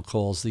everyone now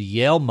calls the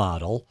Yale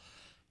model.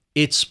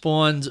 It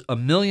spawned a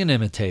million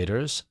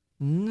imitators.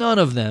 None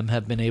of them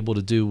have been able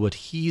to do what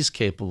he's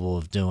capable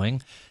of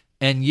doing,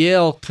 and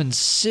Yale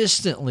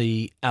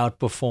consistently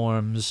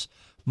outperforms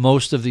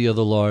most of the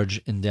other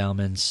large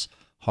endowments,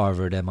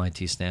 Harvard,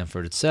 MIT,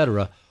 Stanford,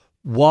 etc.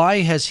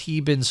 Why has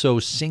he been so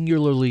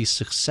singularly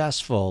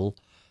successful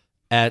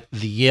at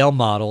the Yale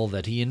model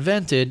that he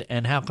invented,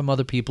 and how come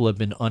other people have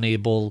been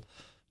unable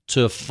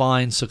to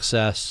find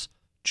success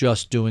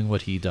just doing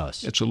what he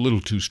does? It's a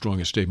little too strong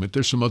a statement.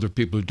 There's some other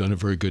people who've done a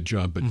very good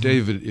job, but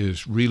David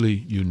is really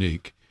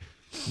unique.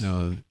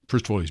 Now,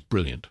 first of all, he's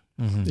brilliant,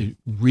 he's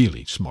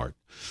really smart.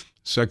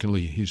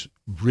 Secondly, he's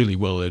really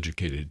well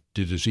educated,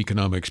 did his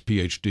economics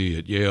PhD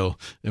at Yale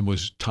and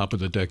was top of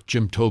the deck.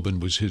 Jim Tobin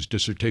was his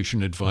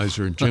dissertation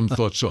advisor, and Jim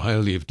thought so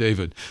highly of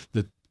David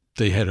that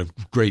they had a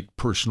great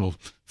personal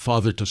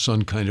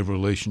father-to-son kind of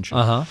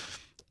relationship.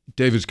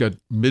 David's got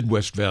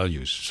Midwest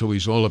values, so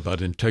he's all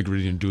about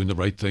integrity and doing the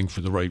right thing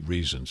for the right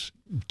reasons,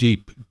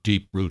 deep,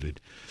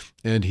 deep-rooted.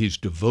 And he's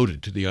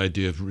devoted to the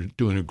idea of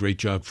doing a great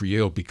job for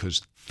Yale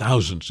because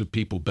thousands of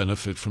people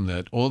benefit from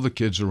that. All the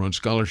kids who are on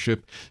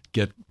scholarship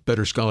get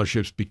better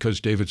scholarships because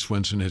David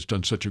Swensen has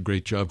done such a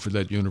great job for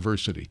that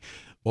university.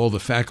 All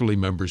the faculty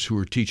members who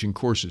are teaching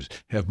courses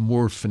have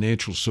more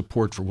financial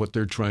support for what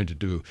they're trying to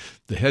do.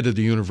 The head of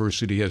the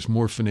university has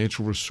more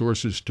financial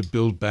resources to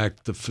build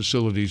back the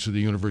facilities of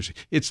the university.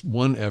 It's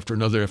one after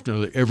another after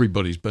another.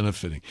 Everybody's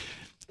benefiting.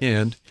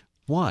 And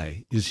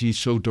why is he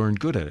so darn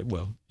good at it?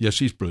 Well, yes,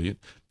 he's brilliant.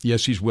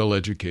 Yes, he's well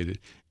educated.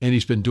 And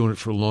he's been doing it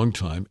for a long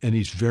time. And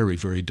he's very,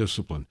 very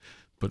disciplined.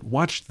 But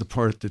watch the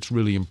part that's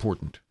really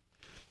important.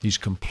 He's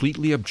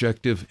completely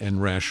objective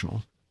and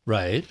rational.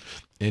 Right.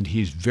 And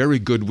he's very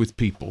good with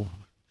people.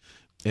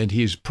 And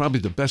he's probably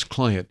the best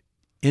client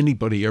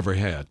anybody ever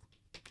had.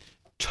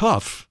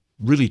 Tough,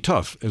 really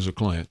tough as a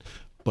client,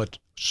 but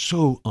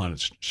so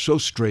honest, so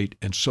straight,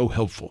 and so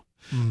helpful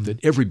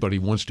that everybody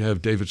wants to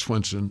have David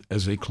Swensen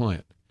as a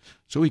client.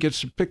 So he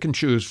gets to pick and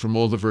choose from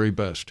all the very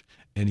best.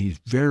 And he's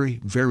very,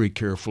 very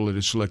careful at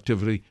his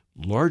selectivity,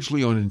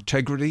 largely on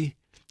integrity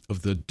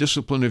of the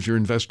discipline of your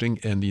investing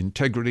and the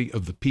integrity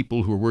of the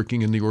people who are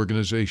working in the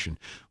organization.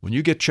 When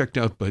you get checked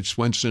out by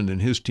Swensen and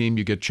his team,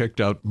 you get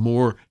checked out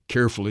more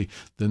carefully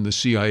than the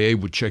CIA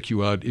would check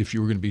you out if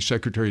you were going to be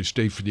Secretary of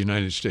State for the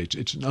United States.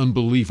 It's an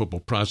unbelievable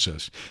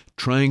process,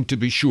 trying to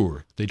be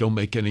sure they don't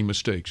make any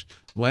mistakes.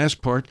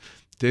 Last part,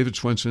 David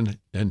Swensen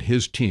and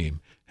his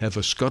team have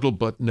a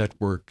scuttlebutt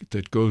network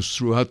that goes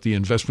throughout the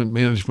investment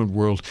management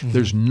world.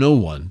 There's no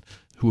one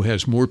who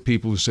has more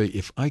people who say,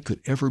 if I could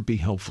ever be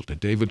helpful to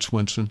David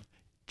Swensen,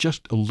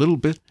 just a little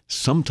bit,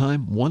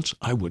 sometime, once,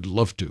 I would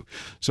love to.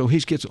 So he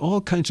gets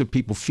all kinds of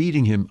people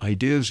feeding him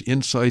ideas,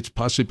 insights,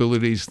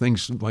 possibilities,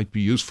 things that might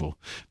be useful,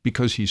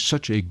 because he's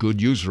such a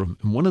good user.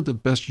 And one of the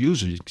best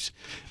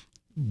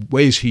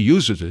ways he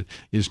uses it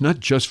is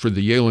not just for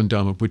the Yale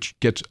Endowment, which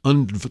gets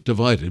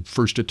undivided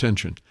first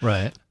attention.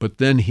 Right. But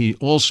then he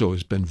also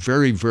has been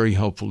very, very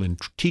helpful in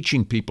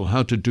teaching people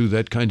how to do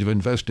that kind of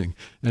investing.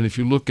 And if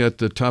you look at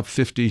the top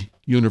 50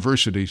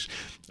 universities,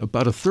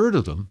 about a third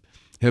of them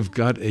have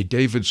got a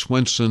David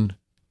Swensen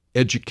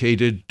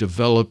educated,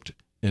 developed,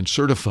 and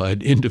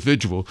certified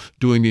individual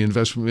doing the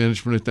investment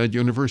management at that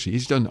university.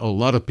 He's done a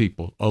lot of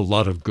people a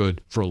lot of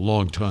good for a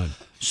long time.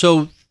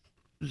 So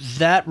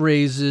that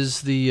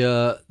raises the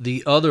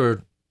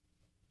other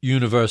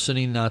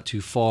university not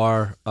too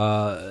far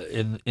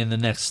in the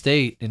next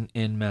state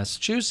in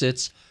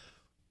Massachusetts.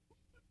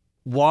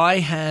 Why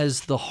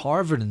has the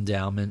Harvard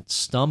endowment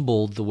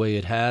stumbled the way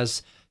it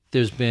has?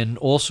 There's been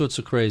all sorts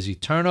of crazy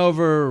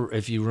turnover.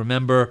 If you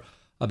remember,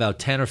 about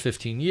 10 or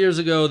 15 years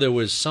ago, there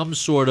was some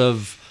sort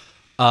of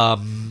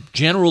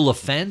general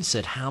offense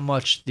at how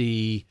much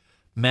the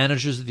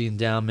managers of the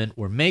endowment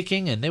were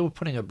making, and they were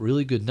putting up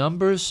really good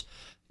numbers.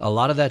 A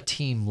lot of that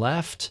team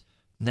left.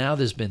 Now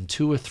there's been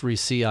 2 or 3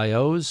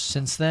 CIOs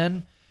since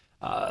then.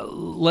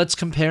 let's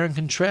compare and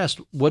contrast.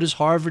 What does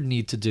Harvard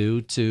need to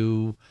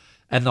do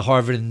and the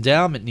Harvard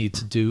Endowment need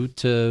to do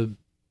to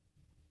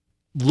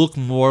look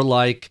more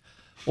like,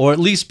 or at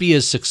least be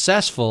as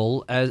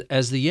successful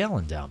as the Yale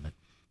Endowment?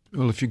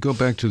 Well, if you go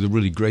back to the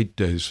really great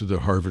days of the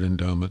Harvard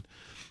Endowment,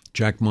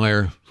 Jack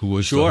Meyer, who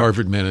was the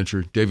Harvard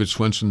manager, David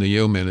Swenson, the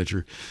Yale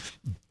manager,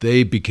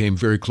 they became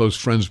very close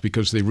friends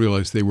because they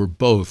realized they were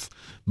both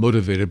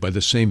motivated by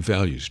the same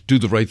values. Do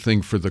the right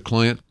thing for the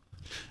client,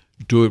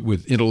 do it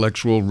with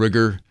intellectual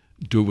rigor,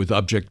 do it with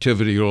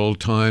objectivity at all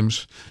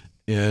times,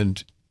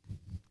 and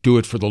do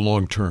it for the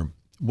long term.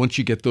 Once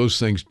you get those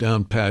things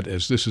down pat,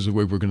 as this is the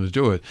way we're going to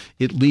do it,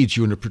 it leads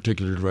you in a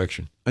particular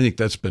direction. I think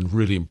that's been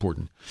really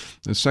important.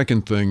 The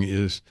second thing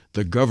is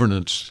the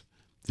governance,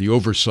 the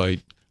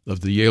oversight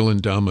of the Yale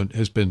Endowment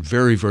has been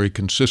very, very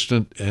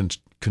consistent and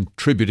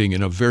contributing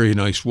in a very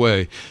nice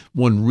way.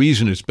 One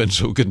reason it's been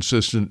so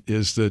consistent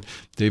is that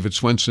David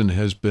Swenson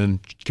has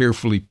been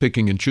carefully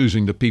picking and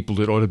choosing the people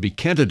that ought to be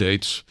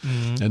candidates,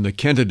 and the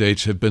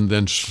candidates have been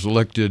then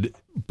selected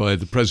by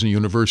the president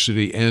of the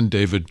university and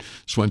David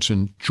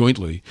Swenson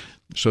jointly,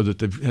 so that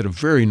they've had a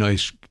very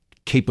nice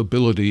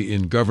capability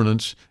in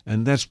governance,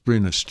 and that's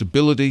been a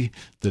stability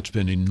that's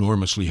been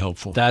enormously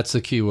helpful. That's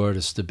the key word,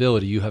 is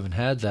stability. You haven't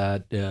had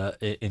that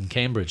in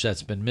Cambridge.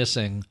 That's been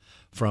missing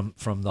from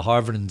the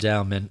Harvard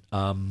Endowment.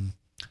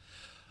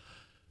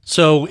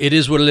 So it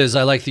is what it is.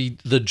 I like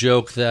the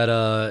joke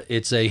that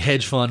it's a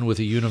hedge fund with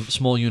a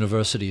small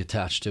university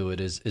attached to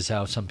it, is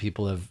how some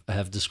people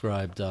have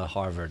described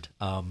Harvard.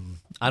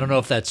 I don't know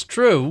if that's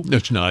true.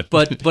 It's not,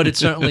 but it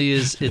certainly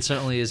is. It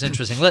certainly is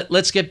interesting.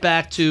 Let's get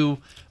back to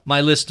my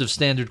list of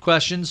standard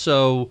questions.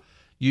 So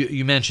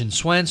you mentioned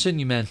Swenson,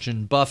 you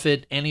mentioned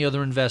Buffett. Any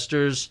other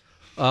investors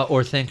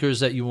or thinkers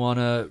that you want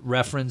to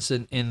reference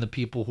in the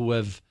people who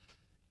have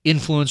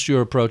influenced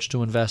your approach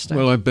to investing?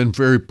 Well, I've been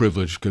very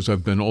privileged because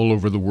I've been all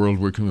over the world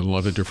working with a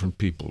lot of different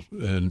people.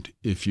 And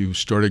if you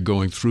started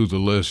going through the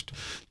list,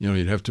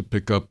 you'd have to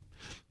pick up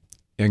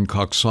Eng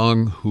Kok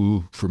Song,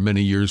 who for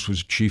many years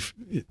was chief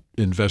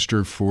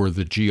investor for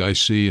the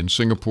GIC in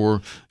Singapore,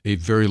 a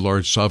very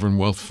large sovereign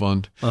wealth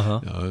fund.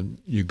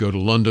 You go to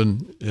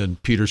London,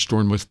 and Peter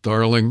Stornwith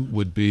Darling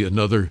would be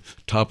another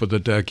top of the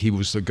deck. He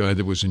was the guy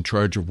that was in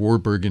charge of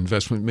Warburg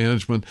Investment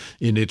Management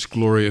in its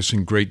glorious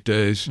and great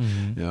days.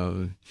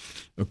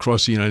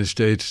 Across the United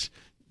States,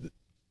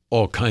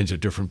 all kinds of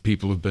different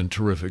people have been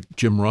terrific.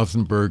 Jim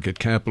Rothenberg at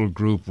Capital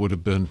Group would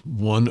have been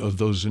one of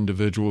those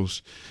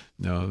individuals.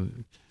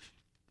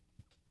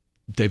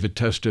 David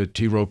Testa at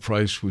T. Rowe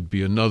Price would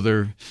be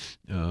another.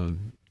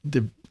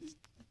 The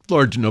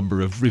large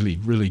number of really,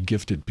 really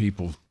gifted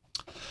people.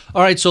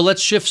 All right, so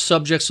let's shift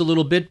subjects a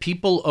little bit.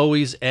 People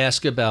always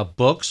ask about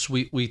books.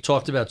 We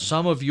talked about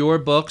some of your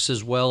books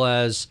as well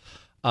as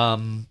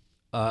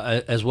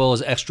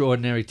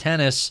Extraordinary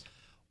Tennis.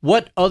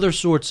 What other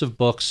sorts of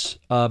books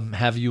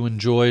have you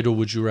enjoyed or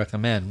would you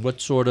recommend? What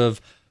sort of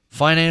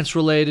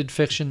finance-related,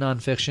 fiction,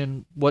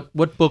 nonfiction?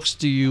 What books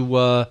do you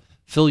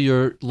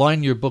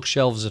line your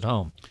bookshelves at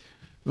home?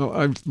 Well,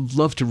 I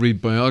love to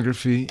read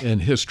biography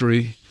and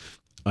history.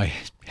 I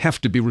have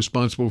to be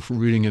responsible for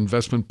reading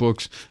investment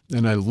books,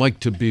 and I like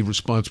to be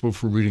responsible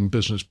for reading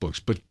business books.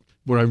 But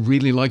what I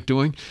really like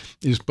doing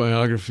is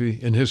biography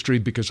and history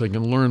because I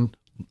can learn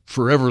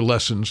forever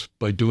lessons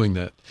by doing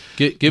that.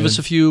 Give us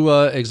a few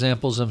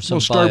examples of some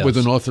bios. We'll start with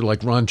an author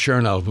like Ron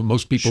Chernow, who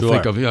most people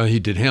think of, he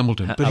did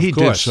Hamilton. But he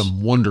did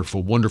some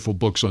wonderful, wonderful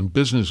books on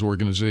business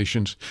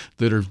organizations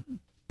that are,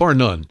 bar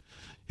none,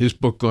 his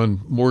book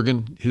on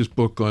Morgan, his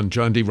book on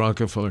John D.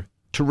 Rockefeller,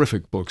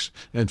 terrific books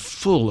and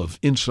full of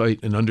insight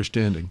and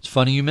understanding. It's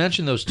funny you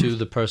mentioned those two.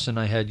 The person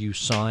I had you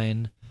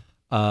sign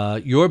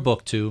your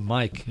book to,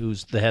 Mike,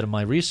 who's the head of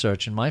my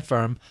research in my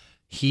firm,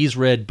 he's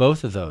read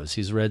both of those.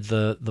 He's read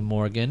the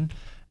Morgan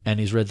and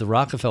he's read the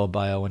Rockefeller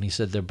bio, and he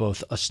said they're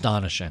both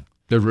astonishing.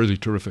 They're really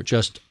terrific.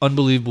 Just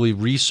unbelievably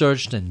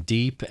researched and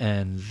deep,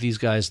 and these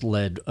guys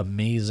led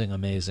amazing,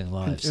 amazing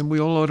lives. And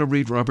we all ought to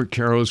read Robert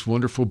Caro's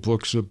wonderful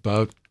books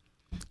about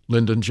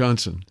Lyndon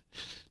Johnson,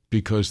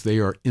 because they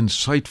are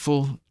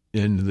insightful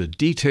in the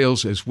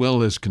details as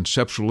well as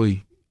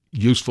conceptually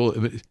useful.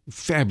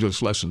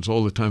 Fabulous lessons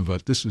all the time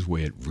about this is the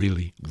way it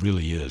really,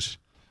 really is.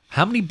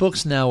 How many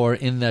books now are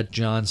in that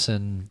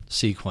Johnson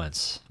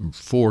sequence?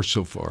 4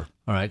 so far.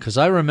 All right, because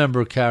I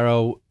remember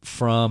Caro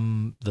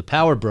from The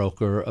Power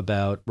Broker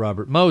about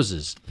Robert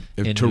Moses.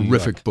 A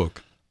terrific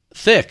book.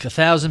 Thick,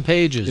 1,000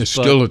 pages. It's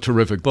still a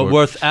terrific book.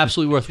 But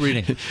absolutely worth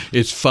reading.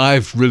 It's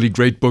 5 really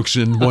great books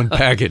in one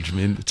package. I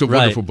mean, it's a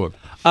wonderful book.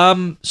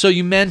 So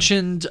you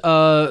mentioned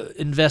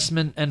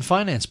investment and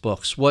finance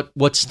books.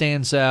 What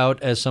stands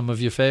out as some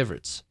of your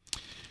favorites?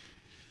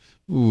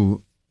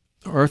 Ooh,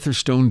 Arthur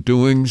Stone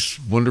Doings,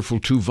 wonderful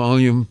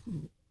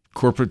 2-volume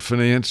corporate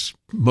finance,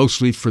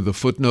 mostly for the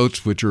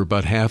footnotes, which are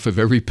about half of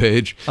every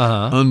page.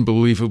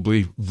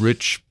 Unbelievably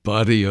rich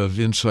body of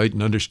insight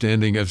and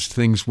understanding as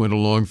things went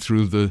along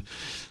through the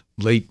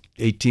late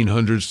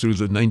 1800s through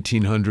the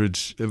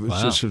 1900s. It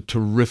was just a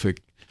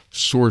terrific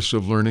source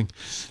of learning.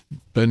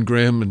 Ben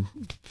Graham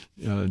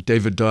and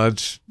David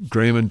Dodd's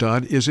Graham and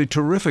Dodd is a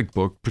terrific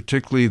book,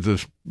 particularly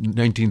the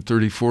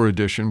 1934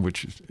 edition,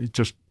 which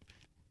just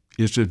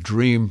is a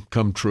dream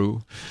come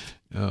true.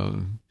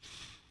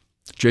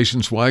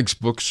 Jason Zweig's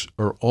books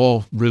are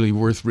all really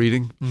worth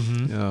reading.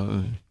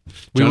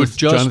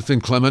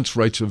 Jonathan Clements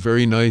writes a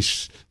very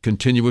nice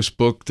continuous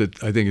book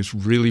that I think is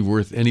really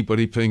worth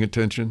anybody paying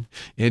attention.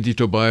 Andy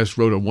Tobias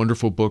wrote a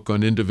wonderful book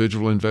on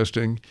individual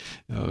investing.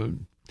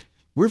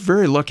 We're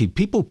very lucky.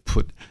 People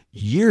put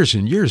years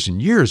and years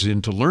and years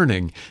into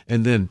learning,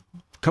 and then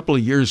a couple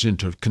of years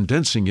into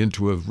condensing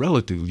into a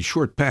relatively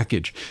short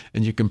package.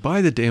 And you can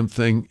buy the damn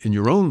thing in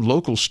your own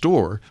local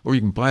store, or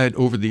you can buy it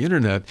over the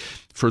internet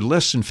for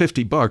less than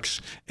 $50.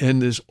 And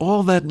there's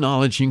all that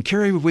knowledge. You can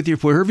carry it with you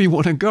wherever you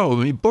want to go.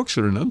 I mean, books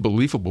are an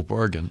unbelievable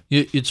bargain.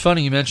 It's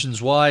funny you mentioned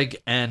Zweig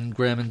and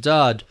Graham and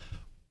Dodd.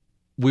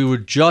 We were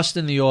just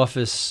in the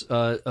office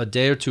a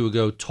day or two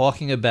ago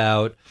talking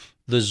about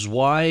the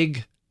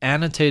Zweig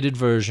annotated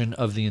version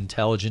of The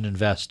Intelligent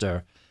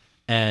Investor,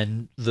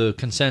 and the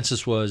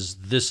consensus was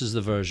this is the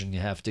version you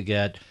have to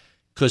get,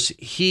 because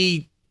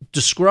he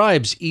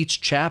describes each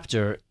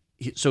chapter.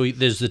 So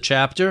there's the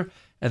chapter,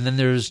 and then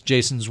there's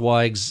Jason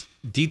Zweig's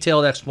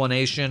detailed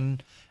explanation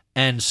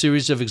and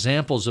series of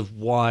examples of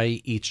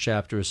why each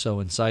chapter is so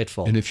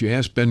insightful. And if you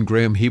ask Ben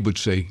Graham, he would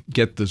say,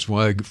 get the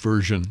Zweig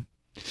version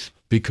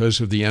because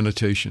of the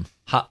annotation.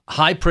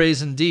 High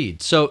praise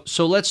indeed. So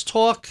let's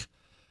talk.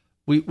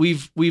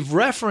 We've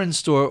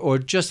referenced or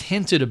just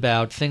hinted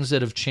about things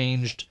that have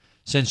changed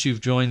since you've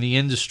joined the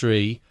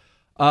industry.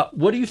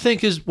 What do you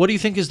think is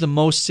the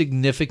most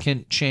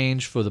significant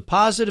change for the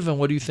positive, and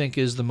what do you think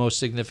is the most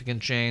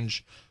significant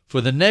change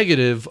for the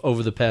negative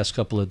over the past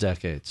couple of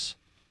decades?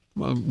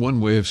 Well, one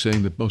way of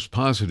saying the most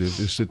positive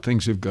is that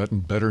things have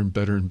gotten better and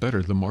better and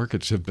better. The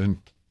markets have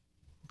been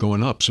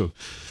going up, so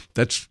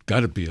that's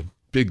got to be a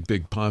big,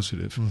 big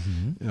positive.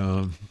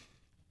 Mm-hmm.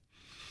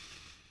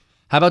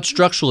 How about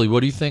structurally? What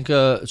do you think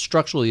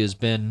structurally has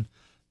been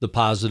the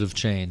positive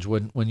change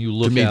when you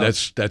look at? To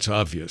me, that's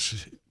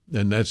obvious,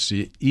 and that's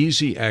the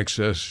easy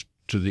access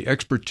to the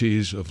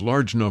expertise of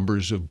large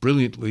numbers of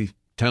brilliantly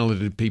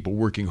talented people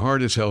working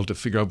hard as hell to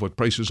figure out what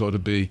prices ought to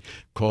be,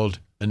 called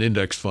an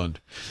index fund.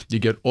 You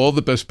get all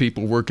the best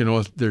people working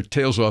off their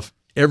tails off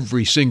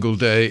every single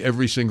day,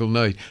 every single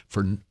night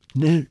for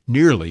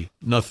nearly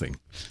nothing.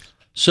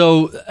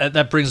 So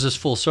that brings us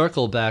full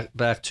circle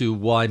back to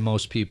why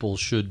most people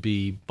should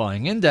be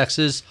buying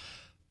indexes.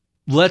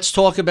 Let's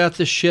talk about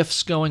the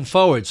shifts going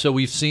forward. So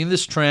we've seen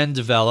this trend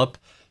develop,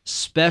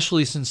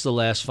 especially since the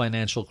last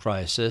financial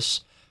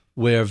crisis,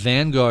 where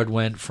Vanguard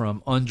went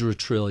from under $1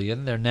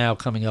 trillion. They're now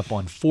coming up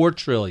on $4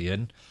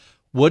 trillion.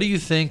 What do you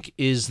think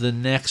is the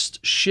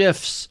next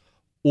shifts,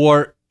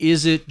 or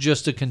is it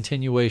just a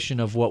continuation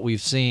of what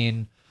we've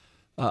seen?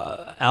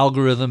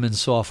 Algorithm and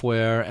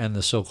software and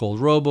the so-called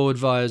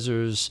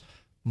robo-advisors,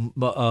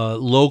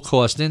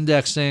 low-cost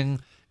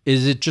indexing.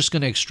 Is it just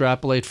going to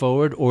extrapolate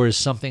forward, or is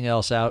something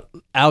else out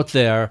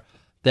there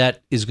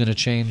that is going to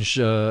change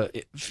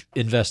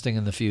investing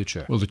in the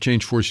future? Well, the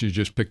change forces you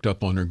just picked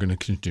up on are going to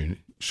continue.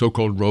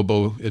 So-called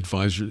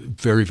robo-advisors,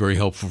 very, very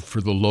helpful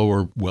for the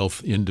lower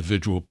wealth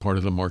individual part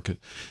of the market.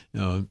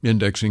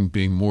 Indexing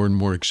being more and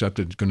more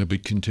accepted is going to be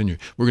continued.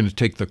 We're going to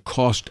take the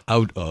cost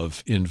out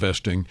of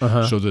investing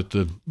so that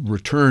the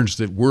returns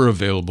that were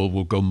available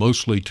will go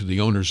mostly to the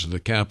owners of the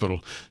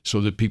capital,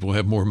 so that people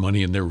have more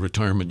money in their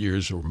retirement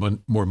years or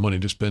more money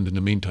to spend in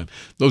the meantime.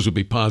 Those will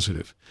be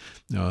positive.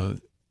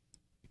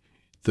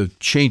 The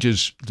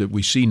changes that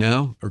we see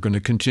now are going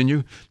to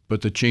continue,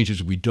 but the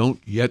changes we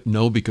don't yet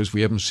know because we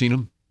haven't seen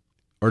them,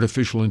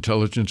 artificial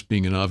intelligence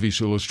being an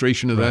obvious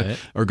illustration of that,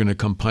 are going to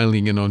come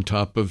piling in on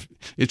top of.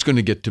 It's going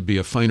to get to be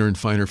a finer and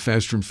finer,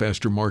 faster and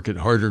faster market,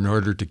 harder and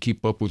harder to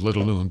keep up with, let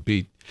alone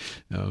beat.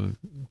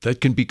 That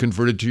can be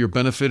converted to your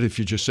benefit if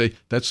you just say,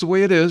 that's the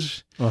way it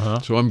is,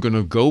 so I'm going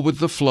to go with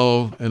the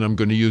flow and I'm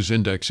going to use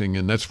indexing,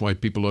 and that's why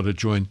people ought to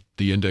join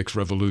the index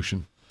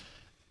revolution.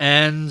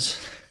 And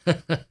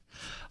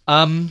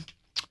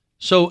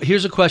so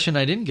here's a question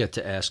I didn't get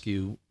to ask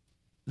you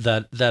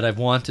that I've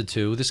wanted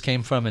to. This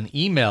came from an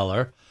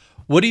emailer.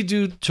 What do you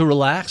do to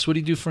relax? What do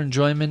you do for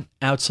enjoyment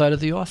outside of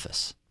the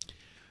office?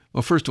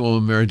 Well, first of all,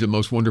 I'm married to the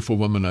most wonderful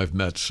woman I've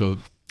met, so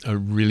I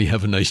really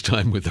have a nice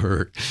time with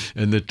her.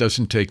 And it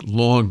doesn't take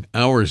long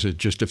hours.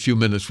 Just a few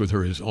minutes with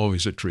her is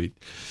always a treat.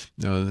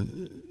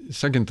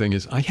 Second thing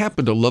is, I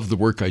happen to love the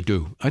work I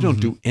do. I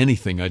don't do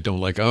anything I don't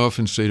like. I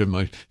often say to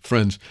my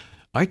friends,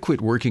 I quit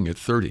working at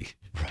 30.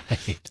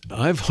 Right.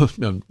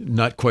 I'm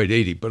not quite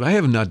 80, but I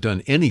have not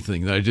done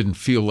anything that I didn't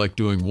feel like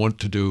doing, want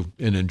to do,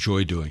 and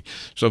enjoy doing.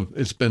 So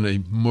it's been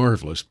a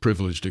marvelous,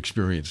 privileged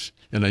experience.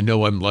 And I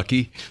know I'm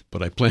lucky,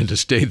 but I plan to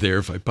stay there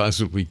if I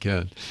possibly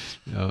can.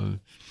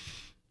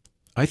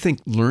 I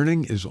think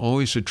learning is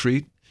always a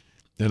treat,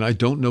 and I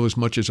don't know as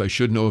much as I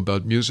should know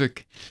about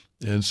music.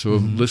 And so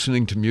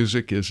listening to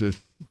music is a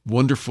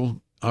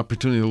wonderful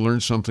opportunity to learn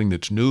something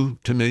that's new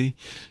to me.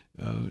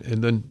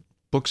 And then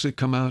books that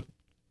come out,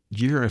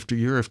 year after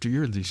year after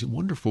year, these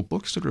wonderful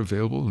books that are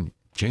available and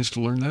chance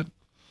to learn that.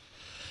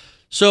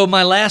 So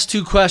my last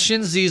two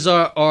questions, these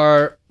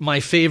are my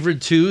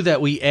favorite two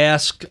that we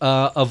ask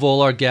of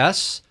all our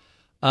guests.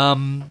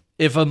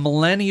 If a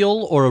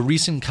millennial or a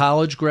recent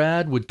college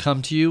grad would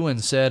come to you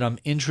and said, I'm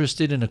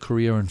interested in a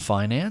career in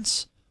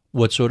finance,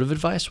 what sort of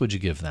advice would you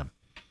give them?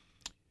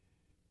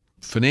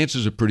 Finance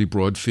is a pretty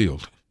broad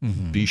field.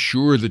 Mm-hmm. Be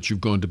sure that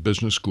you've gone to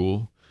business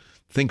school.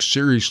 Think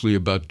seriously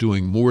about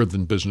doing more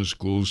than business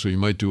school. So you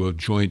might do a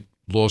joint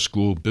law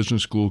school,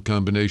 business school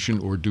combination,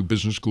 or do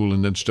business school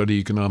and then study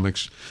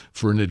economics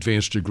for an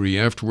advanced degree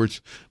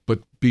afterwards. But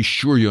be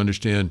sure you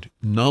understand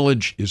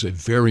knowledge is a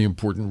very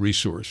important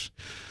resource.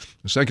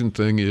 The second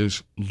thing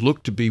is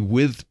look to be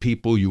with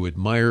people you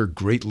admire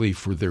greatly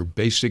for their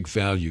basic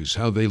values,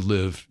 how they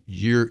live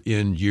year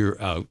in, year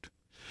out,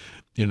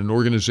 in an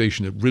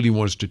organization that really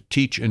wants to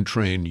teach and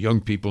train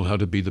young people how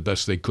to be the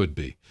best they could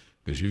be.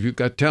 Because if you've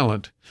got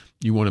talent,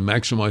 you want to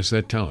maximize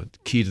that talent.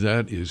 Key to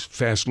that is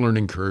fast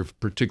learning curve,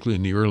 particularly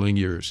in the early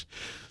years.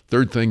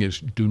 Third thing is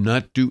do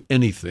not do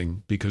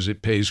anything because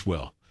it pays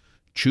well.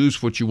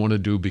 Choose what you want to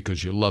do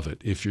because you love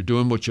it. If you're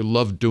doing what you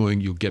love doing,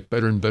 you'll get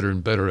better and better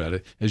and better at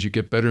it. As you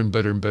get better and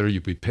better and better,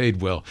 you'll be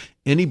paid well.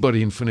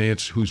 Anybody in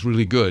finance who's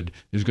really good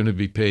is going to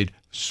be paid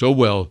so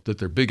well that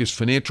their biggest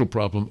financial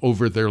problem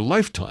over their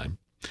lifetime,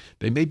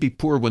 they may be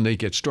poor when they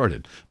get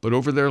started, but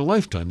over their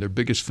lifetime, their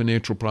biggest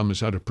financial problem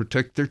is how to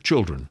protect their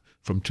children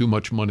from too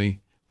much money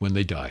when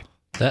they die.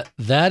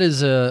 That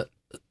is a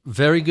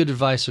very good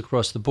advice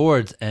across the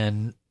board,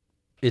 and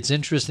it's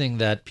interesting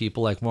that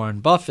people like Warren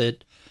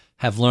Buffett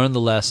have learned the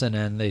lesson,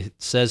 and they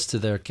says to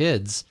their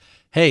kids,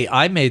 "Hey,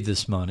 I made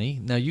this money.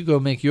 Now you go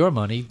make your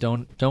money.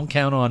 Don't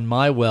count on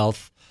my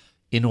wealth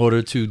in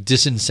order to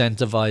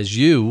disincentivize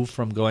you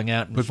from going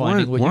out and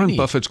finding what you need." Warren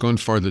Buffett's gone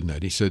farther than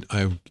that. He said,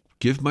 "I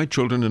give my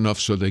children enough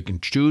so they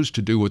can choose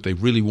to do what they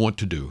really want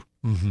to do."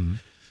 Mm-hmm.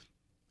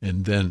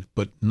 And then,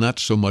 but not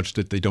so much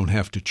that they don't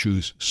have to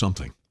choose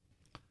something.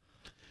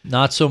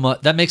 Not so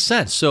much. That makes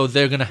sense. So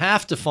they're going to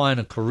have to find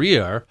a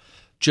career.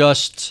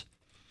 Just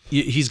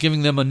he's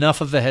giving them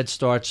enough of a head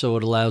start so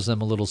it allows them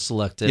a little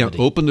selectivity.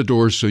 Yeah, open the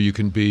doors so you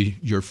can be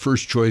your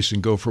first choice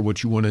and go for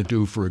what you want to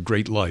do for a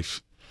great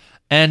life.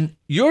 And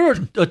you're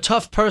a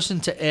tough person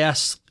to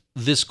ask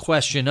this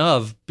question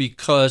of,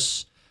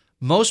 because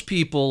most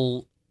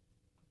people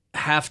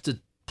have to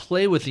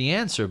play with the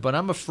answer, but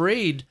I'm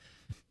afraid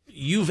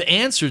you've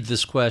answered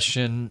this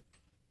question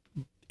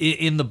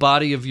in the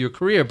body of your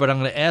career, but I'm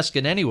going to ask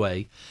it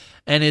anyway.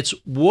 And it's,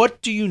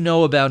 what do you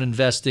know about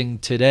investing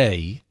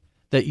today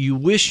that you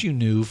wish you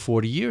knew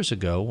 40 years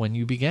ago when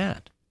you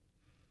began?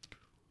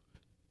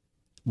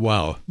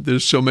 Wow,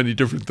 there's so many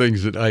different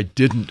things that I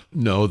didn't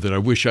know that I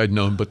wish I'd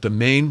known, but the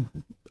main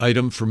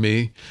item for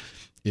me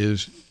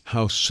is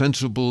how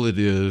sensible it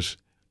is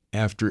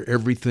after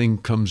everything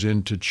comes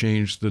in to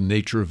change the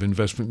nature of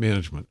investment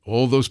management.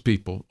 All those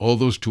people, all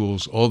those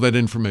tools, all that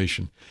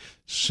information,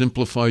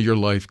 simplify your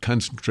life,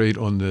 concentrate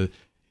on the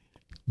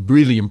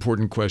really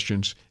important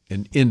questions,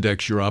 and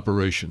index your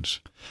operations.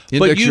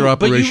 Your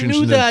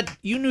operations. But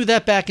you knew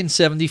that back in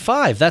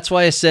 '75. That's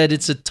why I said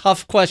it's a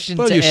tough question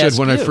to ask. Well, you said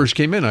when I first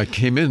came in. I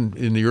came in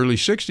the early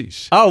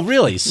 '60s. Oh,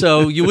 really?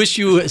 So you wish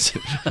you...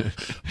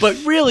 But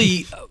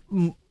really,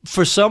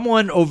 for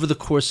someone over the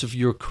course of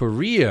your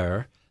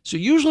career... So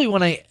usually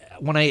when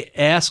I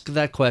ask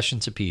that question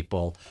to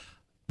people,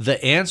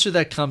 the answer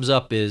that comes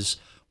up is,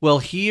 well,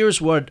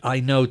 here's what I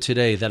know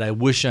today that I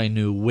wish I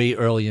knew way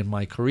early in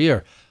my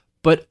career.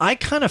 But I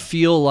kind of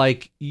feel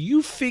like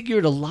you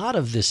figured a lot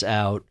of this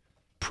out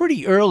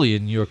pretty early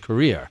in your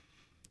career.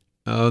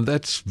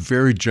 That's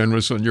very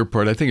generous on your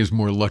part. I think it's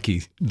more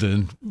lucky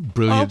than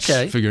brilliance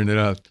figuring it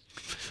out.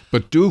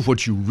 But do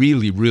what you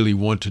really, really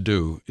want to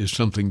do is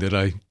something that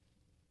I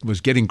was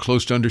getting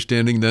close to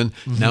understanding then.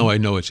 Mm-hmm. Now I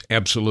know it's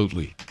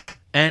absolutely.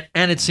 And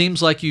it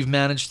seems like you've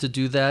managed to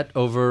do that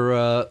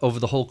over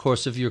the whole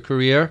course of your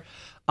career.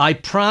 I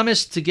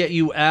promised to get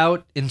you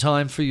out in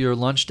time for your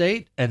lunch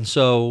date, and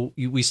so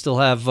we still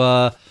have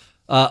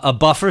a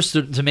buffer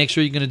to make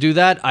sure you're going to do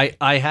that.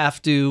 I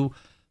have to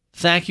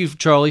thank you,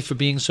 Charlie, for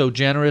being so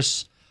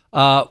generous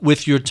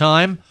with your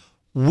time.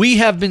 We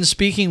have been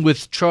speaking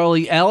with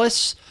Charlie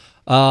Ellis,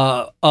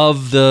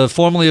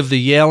 formerly of the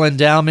Yale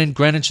Endowment,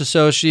 Greenwich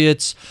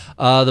Associates,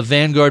 the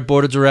Vanguard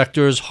Board of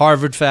Directors,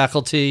 Harvard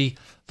faculty.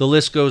 The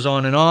list goes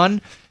on and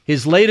on.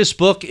 His latest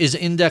book is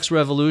Index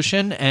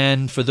Revolution,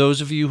 and for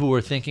those of you who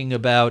are thinking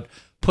about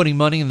putting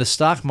money in the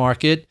stock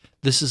market,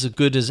 this is as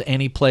good as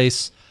any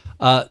place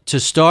to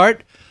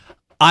start.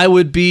 I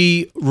would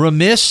be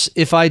remiss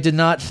if I did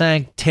not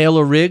thank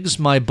Taylor Riggs,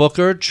 my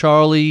booker,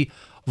 Charlie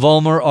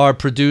Vollmer, our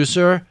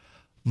producer,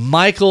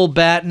 Michael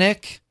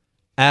Batnick,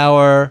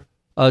 our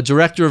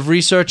director of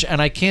research,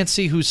 and I can't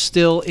see who's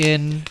still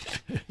in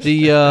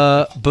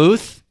the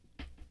booth.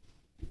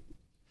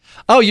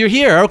 Oh, you're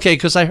here. Okay,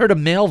 because I heard a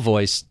male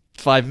voice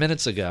 5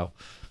 minutes ago.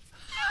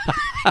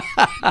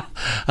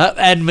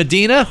 And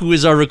Medina, who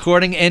is our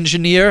recording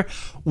engineer.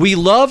 We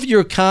love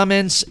your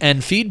comments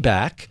and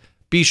feedback.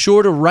 be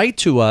sure to write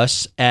to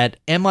us at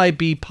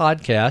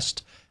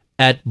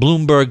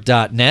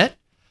mibpodcast@bloomberg.net.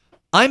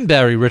 I'm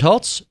Barry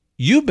Ritholtz.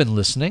 You've been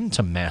listening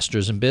to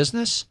Masters in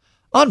Business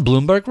on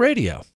Bloomberg Radio.